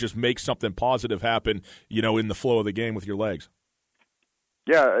out and just make something positive happen, in the flow of the game with your legs?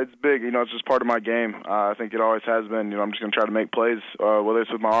 Yeah, it's big. It's just part of my game. I think it always has been. I'm just going to try to make plays, whether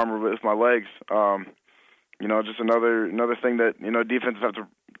it's with my arm or with my legs. Just another thing that defenses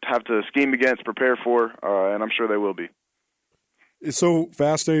have to scheme against, prepare for, and I'm sure they will be. It's so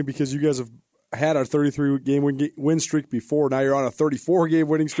fascinating because you guys have had a 33-game win streak before. Now you're on a 34-game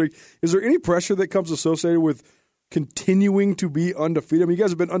winning streak. Is there any pressure that comes associated with continuing to be undefeated? I mean, you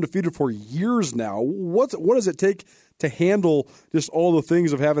guys have been undefeated for years now. What does it take to handle just all the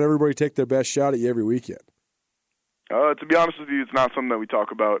things of having everybody take their best shot at you every weekend? To be honest with you, it's not something that we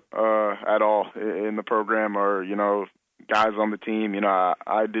talk about at all in the program or, guys on the team.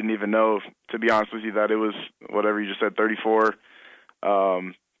 I didn't even know, to be honest with you, that it was whatever you just said, 34.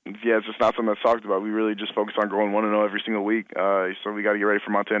 It's just not something that's talked about. We really just focus on going 1-0 every single week. So we got to get ready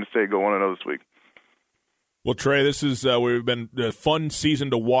for Montana State, go 1-0 this week. Well, Trey, this is we've been a fun season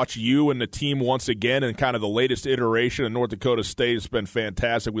to watch you and the team once again, and kind of the latest iteration of North Dakota State. It's been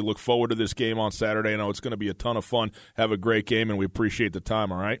fantastic. We look forward to this game on Saturday. I know it's going to be a ton of fun. Have a great game, and we appreciate the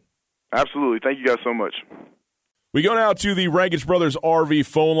time, all right? Absolutely. Thank you guys so much. We go now to the Rankage Brothers RV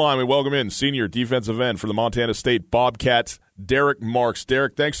phone line. We welcome in senior defensive end for the Montana State Bobcats, Derek Marks.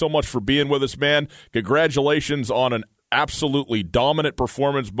 Derek, thanks so much for being with us, man. Congratulations on an absolutely dominant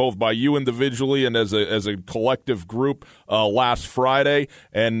performance, both by you individually and as a collective group last Friday.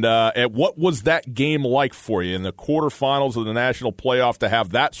 And what was that game like for you in the quarterfinals of the national playoff to have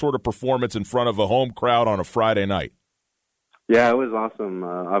that sort of performance in front of a home crowd on a Friday night? Yeah, it was awesome.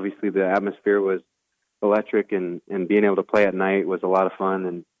 Obviously, the atmosphere was electric, and being able to play at night was a lot of fun.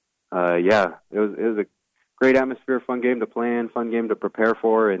 And it was a great atmosphere, fun game to play in, fun game to prepare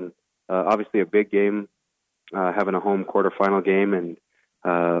for, and obviously a big game. Having a home quarterfinal game and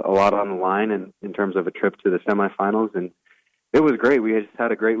a lot on the line in terms of a trip to the semifinals. And it was great. We just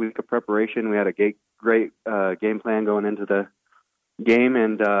had a great week of preparation. We had a great game plan going into the game,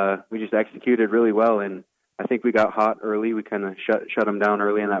 and we just executed really well. And I think we got hot early. We kind of shut them down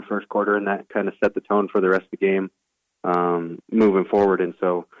early in that first quarter, and that kind of set the tone for the rest of the game moving forward. And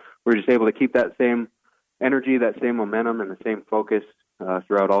so we're just able to keep that same energy, that same momentum, and the same focus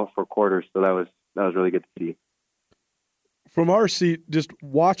throughout all 4 quarters. So that was really good to see. From our seat, just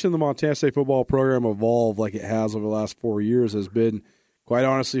watching the Montana State football program evolve like it has over the last 4 years has been quite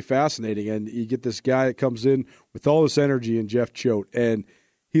honestly fascinating. And you get this guy that comes in with all this energy in Jeff Choate, and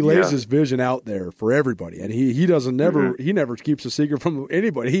he lays his vision out there for everybody. And he doesn't he never keeps a secret from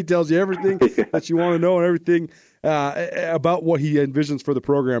anybody. He tells you everything that you want to know and everything about what he envisions for the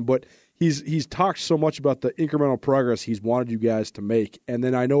program. But he's talked so much about the incremental progress he's wanted you guys to make. And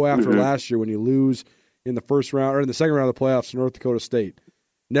then I know after last year when you lose in the first round or in the second round of the playoffs to North Dakota State,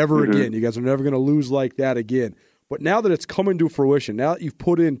 never again. You guys are never going to lose like that again. But now that it's coming to fruition, now that you've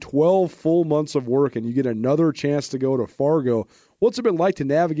put in 12 full months of work and you get another chance to go to Fargo, what's it been like to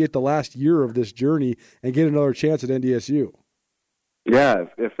navigate the last year of this journey and get another chance at NDSU? Yeah,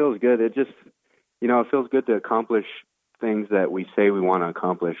 it feels good. It just, it feels good to accomplish things that we say we want to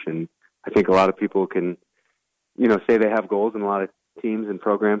accomplish. And I think a lot of people can, say they have goals, and a lot of teams and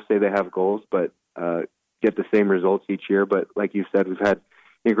programs say they have goals, but get the same results each year. But like you said, we've had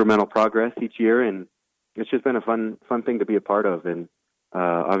incremental progress each year, and it's just been a fun thing to be a part of. And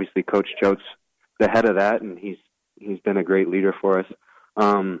obviously, Coach Choate's the head of that, and he's been a great leader for us.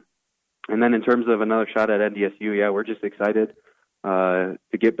 And then in terms of another shot at NDSU, we're just excited to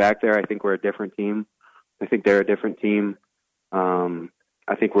get back there. I think we're a different team. I think they're a different team.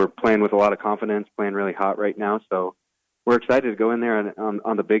 I think we're playing with a lot of confidence, playing really hot right now. So we're excited to go in there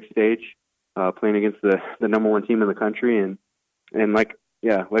on the big stage, playing against the number 1 team in the country. And like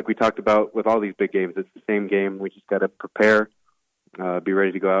we talked about with all these big games, it's the same game. We just got to prepare, be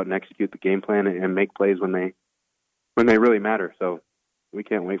ready to go out and execute the game plan and make plays when they really matter. So we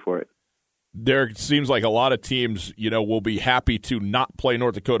can't wait for it. Derek, it seems like a lot of teams, will be happy to not play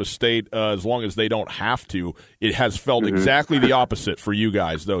North Dakota State as long as they don't have to. It has felt exactly the opposite for you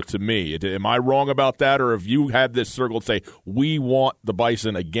guys, though, to me. Am I wrong about that, or have you had this circle say, we want the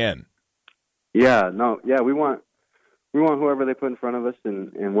Bison again? We want whoever they put in front of us,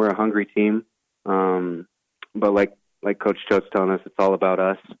 and we're a hungry team. But like Coach Choate's telling us, it's all about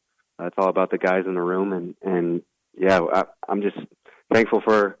us. It's all about the guys in the room, and I'm just thankful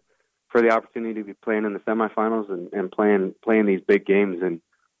for the opportunity to be playing in the semifinals and playing these big games. And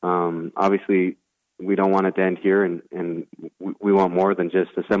obviously, we don't want it to end here, and we want more than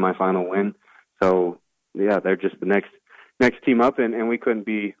just a semifinal win. So they're just the next team up, and we couldn't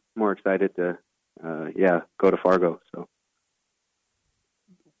be more excited to go to Fargo. So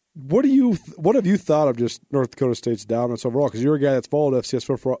what have you thought of just North Dakota State's dominance overall? Because you're a guy that's followed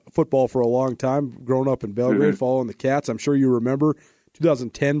FCS football for a long time, growing up in Belgrade, following the Cats. I'm sure you remember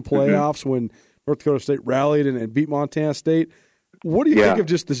 2010 playoffs when North Dakota State rallied and beat Montana State. What do you think of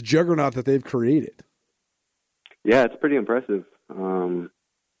just this juggernaut that they've created? Yeah, it's pretty impressive.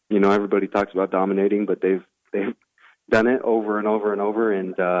 Everybody talks about dominating, but they've done it over and over and over,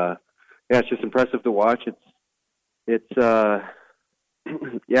 and it's just impressive to watch. I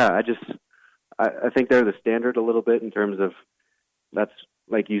think they're the standard a little bit in terms of, that's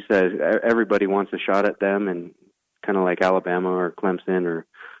like you said, everybody wants a shot at them, and kind of like Alabama or Clemson or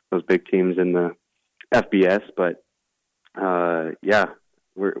those big teams in the FBS. But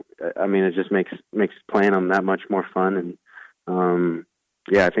it just makes playing them that much more fun, and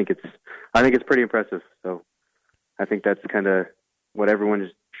I think it's pretty impressive. So I think that's kind of what everyone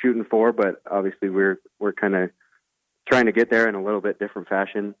is shooting for, but obviously we're kind of trying to get there in a little bit different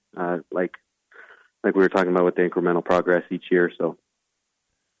fashion, like we were talking about with the incremental progress each year. So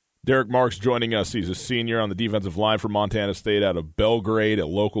Derek Marks joining us. He's a senior on the defensive line for Montana State out of Belgrade, a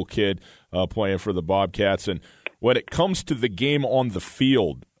local kid playing for the Bobcats. And when it comes to the game on the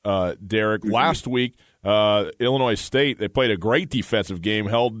field, Derek, last week, Illinois State, they played a great defensive game,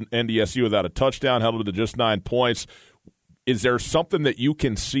 held NDSU without a touchdown, held them to just 9 points. Is there something that you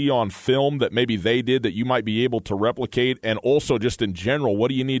can see on film that maybe they did that you might be able to replicate? And also just in general, what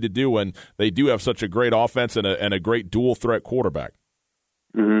do you need to do when they do have such a great offense and a great dual-threat quarterback?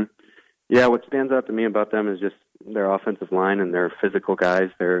 Mm-hmm. Yeah, what stands out to me about them is just their offensive line, and they're physical guys.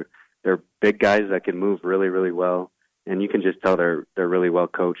 They're big guys that can move really, really well, and you can just tell they're really well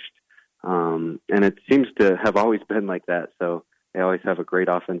coached. And it seems to have always been like that, so they always have a great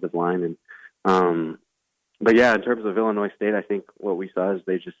offensive line. And but yeah, in terms of Illinois State, I think what we saw is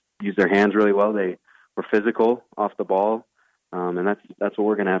they just used their hands really well. They were physical off the ball, and that's what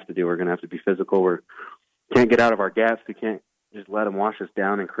we're going to have to do. We're going to have to be physical. We can't get out of our gaps. We can't just let them wash us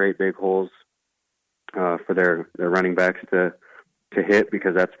down and create big holes for their running backs to hit,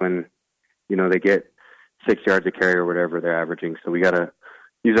 because that's when they get 6 yards a carry or whatever they're averaging. So we got to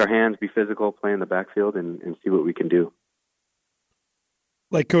use our hands, be physical, play in the backfield, and see what we can do.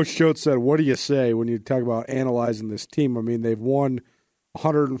 Like Coach Choate said, what do you say when you talk about analyzing this team? I mean, they've won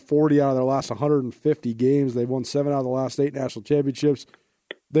 140 out of their last 150 games. They've won 7 out of the last 8 national championships.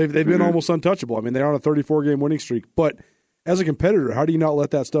 They've been almost untouchable. I mean, they're on a 34-game winning streak. But as a competitor, how do you not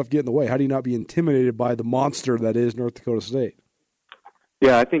let that stuff get in the way? How do you not be intimidated by the monster that is North Dakota State?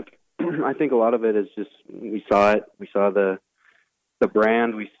 Yeah, I think a lot of it is just we saw it. We saw the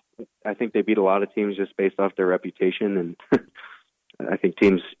brand. I think they beat a lot of teams just based off their reputation, and I think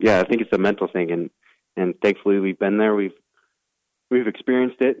teams. Yeah, I think it's a mental thing, and thankfully we've been there. We've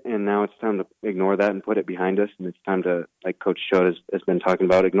experienced it, and now it's time to ignore that and put it behind us. And it's time to, like Coach Choate has been talking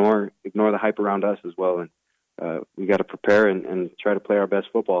about, ignore the hype around us as well. And we got to prepare and try to play our best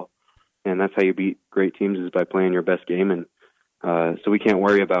football. And that's how you beat great teams, is by playing your best game. And so we can't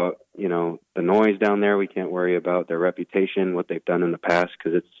worry about the noise down there. We can't worry about their reputation, what they've done in the past,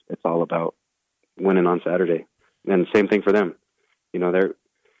 because it's all about winning on Saturday. And same thing for them. They're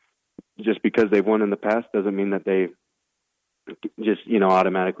just because they've won in the past doesn't mean that they just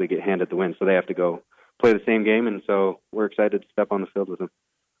automatically get handed the win. So they have to go play the same game, and so we're excited to step on the field with them.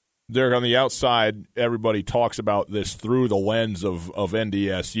 Derek, on the outside, everybody talks about this through the lens of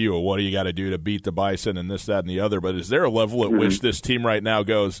NDSU. What do you got to do to beat the Bison and this, that, and the other? But is there a level at which this team right now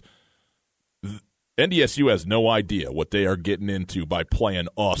goes, NDSU has no idea what they are getting into by playing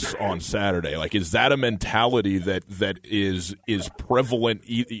us on Saturday? Like, is that a mentality that is prevalent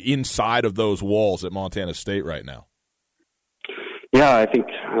inside of those walls at Montana State right now? Yeah, I think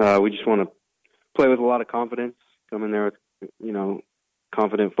we just want to play with a lot of confidence, come in there with,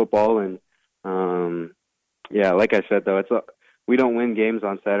 confident football. And, like I said, though, we don't win games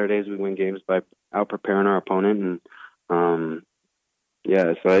on Saturdays. We win games by out-preparing our opponent. And,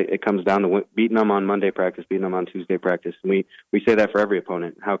 so it comes down to beating them on Monday practice, beating them on Tuesday practice. And we say that for every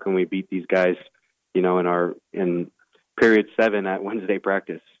opponent. How can we beat these guys, in period 7 at Wednesday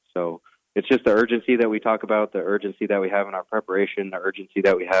practice? So it's just the urgency that we talk about, the urgency that we have in our preparation, the urgency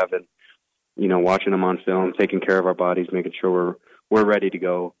that we have in, watching them on film, taking care of our bodies, making sure we're ready to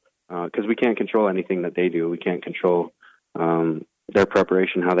go. Because we can't control anything that they do. We can't control their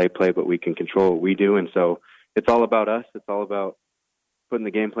preparation, how they play, but we can control what we do. And so it's all about us. It's all about putting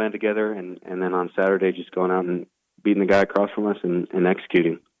the game plan together, and then on Saturday just going out and beating the guy across from us and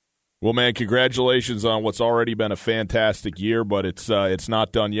executing. Well, man, congratulations on what's already been a fantastic year, but it's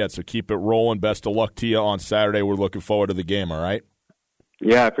not done yet, so keep it rolling. Best of luck to you on Saturday. We're looking forward to the game, all right?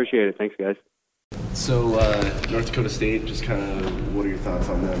 Yeah, I appreciate it. Thanks, guys. So, North Dakota State, just kind of what are your thoughts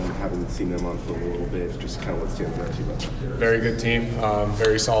on them? Haven't seen them on film a little bit. Just kind of what stands out to you about them? Very good team.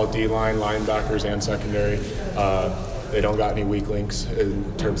 Very solid D-line, linebackers, and secondary. they don't got any weak links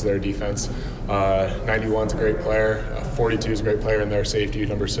in terms of their defense. 91's a great player. 42 is a great player in their safety,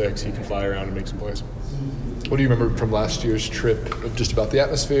 number 6. He can fly around and make some plays. What do you remember from last year's trip, just about the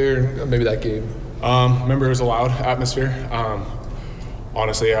atmosphere, maybe that game? Remember, it was a loud atmosphere.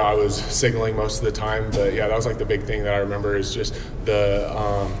 Honestly, I was signaling most of the time, but yeah, that was like the big thing that I remember is just the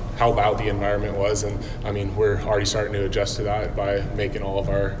how loud the environment was, and I mean, we're already starting to adjust to that by making all of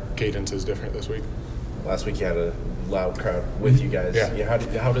our cadences different this week. Last week you had a loud crowd with you guys. Yeah.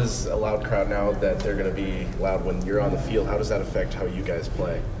 How does a loud crowd, now that they're going to be loud when you're on the field, how does that affect how you guys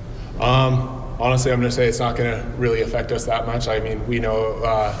play? Honestly, I'm going to say it's not going to really affect us that much. I mean, we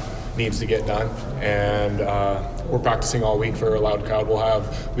know needs to get done, and we're practicing all week for a loud crowd.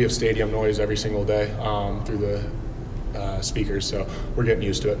 We have stadium noise every single day through the speakers, so we're getting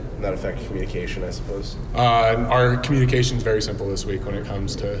used to it. And that affect communication, I suppose? Our communication is very simple this week when it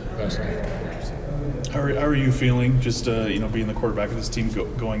comes to wrestling. How are you feeling, just being the quarterback of this team,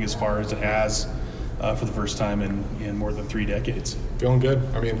 going as far as it has for the first time in more than 3 decades? Feeling good.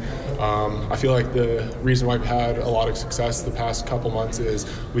 I mean, I feel like the reason why we've had a lot of success the past couple months is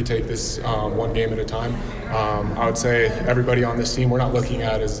we take this one game at a time. I would say everybody on this team, we're not looking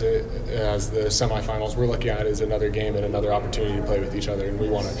at as the semifinals. We're looking at it as another game and another opportunity to play with each other, and we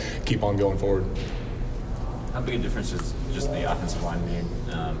want to keep on going forward. How big a difference is just the offensive line made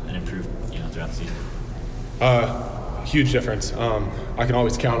and improved throughout the season? Huge difference. I can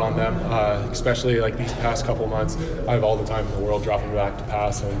always count on them, especially like these past couple months. I have all the time in the world dropping back to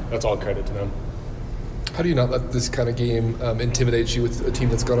pass, and that's all credit to them. How do you not let this kind of game intimidate you with a team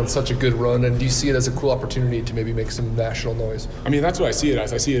that's gone on such a good run, and do you see it as a cool opportunity to maybe make some national noise? I mean, that's what I see it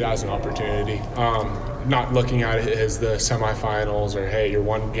as. I see it as an opportunity. Not looking at it as the semifinals or, hey, you're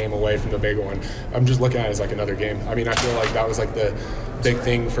one game away from the big one. I'm just looking at it as like another game. I mean, I feel like that was like the big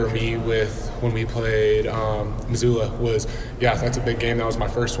thing for me with when we played Missoula was, that's a big game. That was my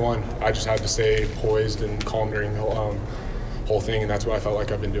first one. I just had to stay poised and calm during the whole thing, and that's what I felt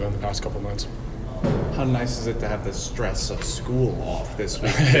like I've been doing the past couple months. How nice is it to have the stress of school off this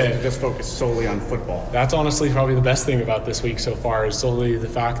week and just focus solely on football? That's honestly probably the best thing about this week so far is solely the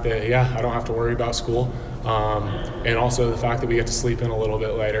fact that, I don't have to worry about school. And also the fact that we get to sleep in a little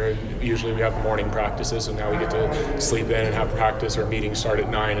bit later. Usually we have morning practices, so now we get to sleep in and have practice or meetings start at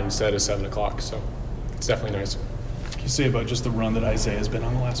 9 instead of 7 o'clock. So it's definitely nice. What can you say about just the run that Isaiah has been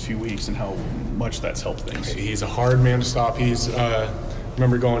on the last few weeks and how much that's helped things? He's a hard man to stop.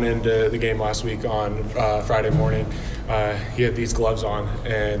 Remember going into the game last week on Friday morning, he had these gloves on,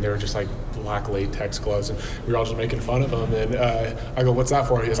 and they were just like black latex gloves, and we were all just making fun of him. And I go, "What's that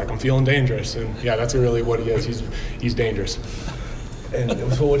for?" He was like, "I'm feeling dangerous." And that's really what he is. He's dangerous.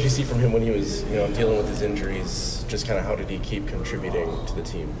 And so what did you see from him when he was dealing with his injuries? Just kind of how did he keep contributing to the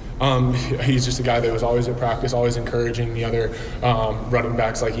team? He's just a guy that was always at practice, always encouraging the other running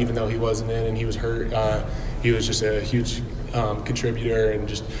backs. Like even though he wasn't in and he was hurt, he was just a huge contributor and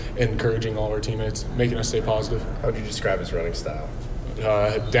just encouraging all of our teammates, making us stay positive. How would you describe his running style?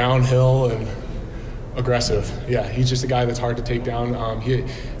 Downhill and aggressive. He's just a guy that's hard to take down.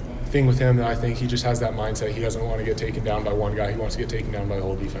 Thing with him, I think he just has that mindset. He doesn't want to get taken down by one guy. He wants to get taken down by the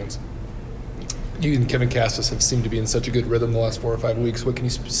whole defense. You and Kevin Cassis have seemed to be in such a good rhythm the last 4 or 5 weeks. What can you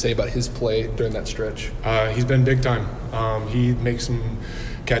say about his play during that stretch? He's been big time. He makes some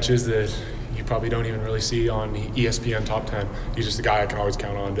catches that you probably don't even really see on ESPN Top 10. He's just a guy I can always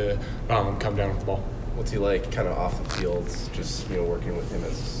count on to come down with the ball. What's he like kind of off the field, just working with him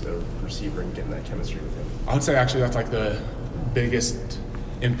as a receiver and getting that chemistry with him? I would say actually that's like the biggest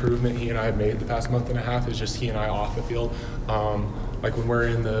improvement he and I have made the past month and a half is just he and I off the field. Like when we're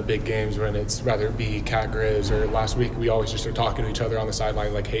in the big games, when it's rather be Cat Grizz or last week, we always just are talking to each other on the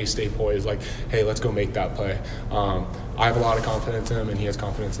sideline like, hey, stay poised, like, hey, let's go make that play. I have a lot of confidence in him, and he has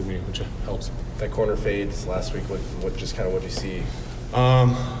confidence in me, which helps. That corner fades last week, what did you see?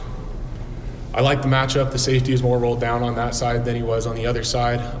 I like the matchup. The safety is more rolled down on that side than he was on the other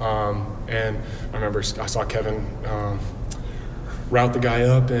side. And I remember I saw Kevin route the guy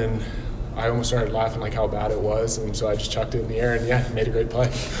up, and I almost started laughing like how bad it was, and so I just chucked it in the air, and he made a great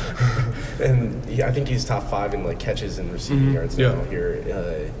play. And I think he's top 5 in catches and receiving yards now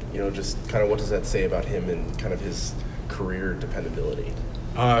here. Just kind of what does that say about him and kind of his career dependability?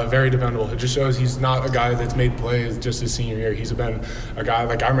 Very dependable. It just shows he's not a guy that's made plays just his senior year. He's been a guy,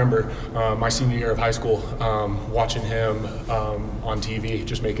 like I remember my senior year of high school, watching him on TV,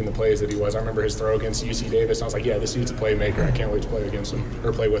 just making the plays that he was. I remember his throw against UC Davis, and I was like, this dude's a playmaker. I can't wait to play against him,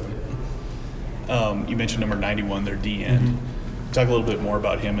 or play with him. You mentioned number 91, their D end. Talk a little bit more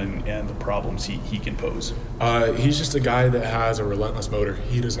about him and the problems he can pose. He's just a guy that has a relentless motor.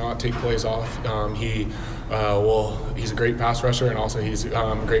 He does not take plays off. He's a great pass rusher, and also he's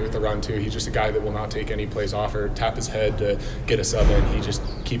great with the run too. He's just a guy that will not take any plays off or tap his head to get a sub in. He just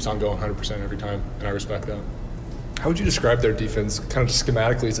keeps on going 100% every time, and I respect that. How would you describe their defense, kind of just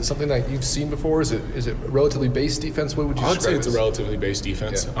schematically? Is it something that you've seen before? Is it a relatively base defense? What would you describe? I would say it's a relatively base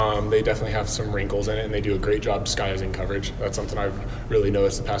defense. Yeah. They definitely have some wrinkles in it, and they do a great job disguising coverage. That's something I've really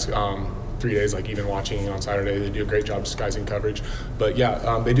noticed the past 3 days, like even watching on Saturday. They do a great job disguising coverage. But,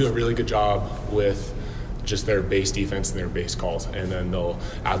 yeah, they do a really good job with just their base defense and their base calls, and then they'll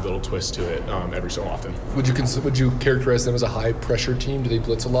add little twists to it every so often. Would you characterize them as a high-pressure team? Do they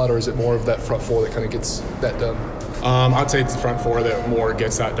blitz a lot, or is it more of that front four that kind of gets that done? I'd say it's the front four that more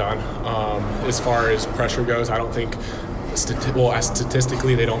gets that done. As far as pressure goes, I don't think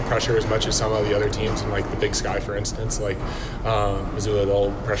statistically they don't pressure as much as some of the other teams, in like the Big Sky, for instance. Like Missoula,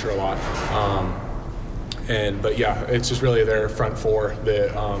 they'll pressure a lot. But yeah, it's just really their front four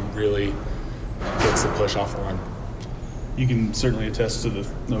that really gets the push off the line. You can certainly attest to the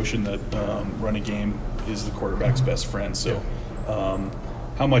notion that running game is the quarterback's best friend. So,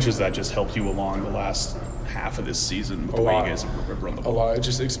 how much has that just helped you along the last half of this season with the way you guys have run the ball? A lot,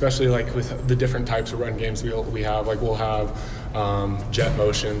 just especially like with the different types of run games we have. Like we'll have jet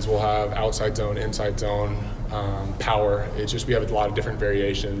motions, we'll have outside zone, inside zone, power. It's just we have a lot of different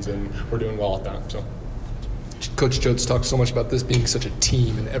variations, and we're doing well at that. So. Coach Jotes talks so much about this being such a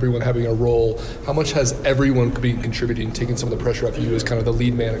team and everyone having a role. How much has everyone been contributing, taking some of the pressure off you as kind of the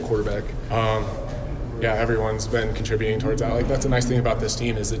lead man at quarterback? Yeah, everyone's been contributing towards that. Like that's the nice thing about this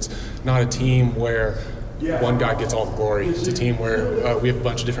team is it's not a team where one guy gets all the glory. It's a team where we have a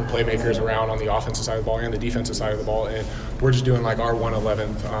bunch of different playmakers around on the offensive side of the ball and the defensive side of the ball, and we're just doing like our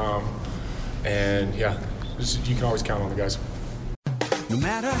 1/11th. And yeah, you can always count on the guys. No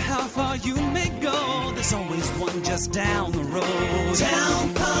matter how far you may go, there's always one just down the road.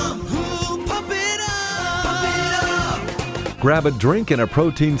 Town Pump, pump it up, pump it up. Grab a drink and a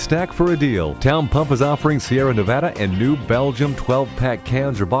protein snack for a deal. Town Pump is offering Sierra Nevada and New Belgium 12-pack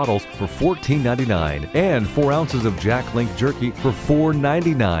cans or bottles for $14.99 and 4 ounces of Jack Link jerky for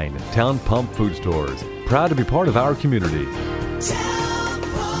 $4.99. Town Pump Food Stores, proud to be part of our community.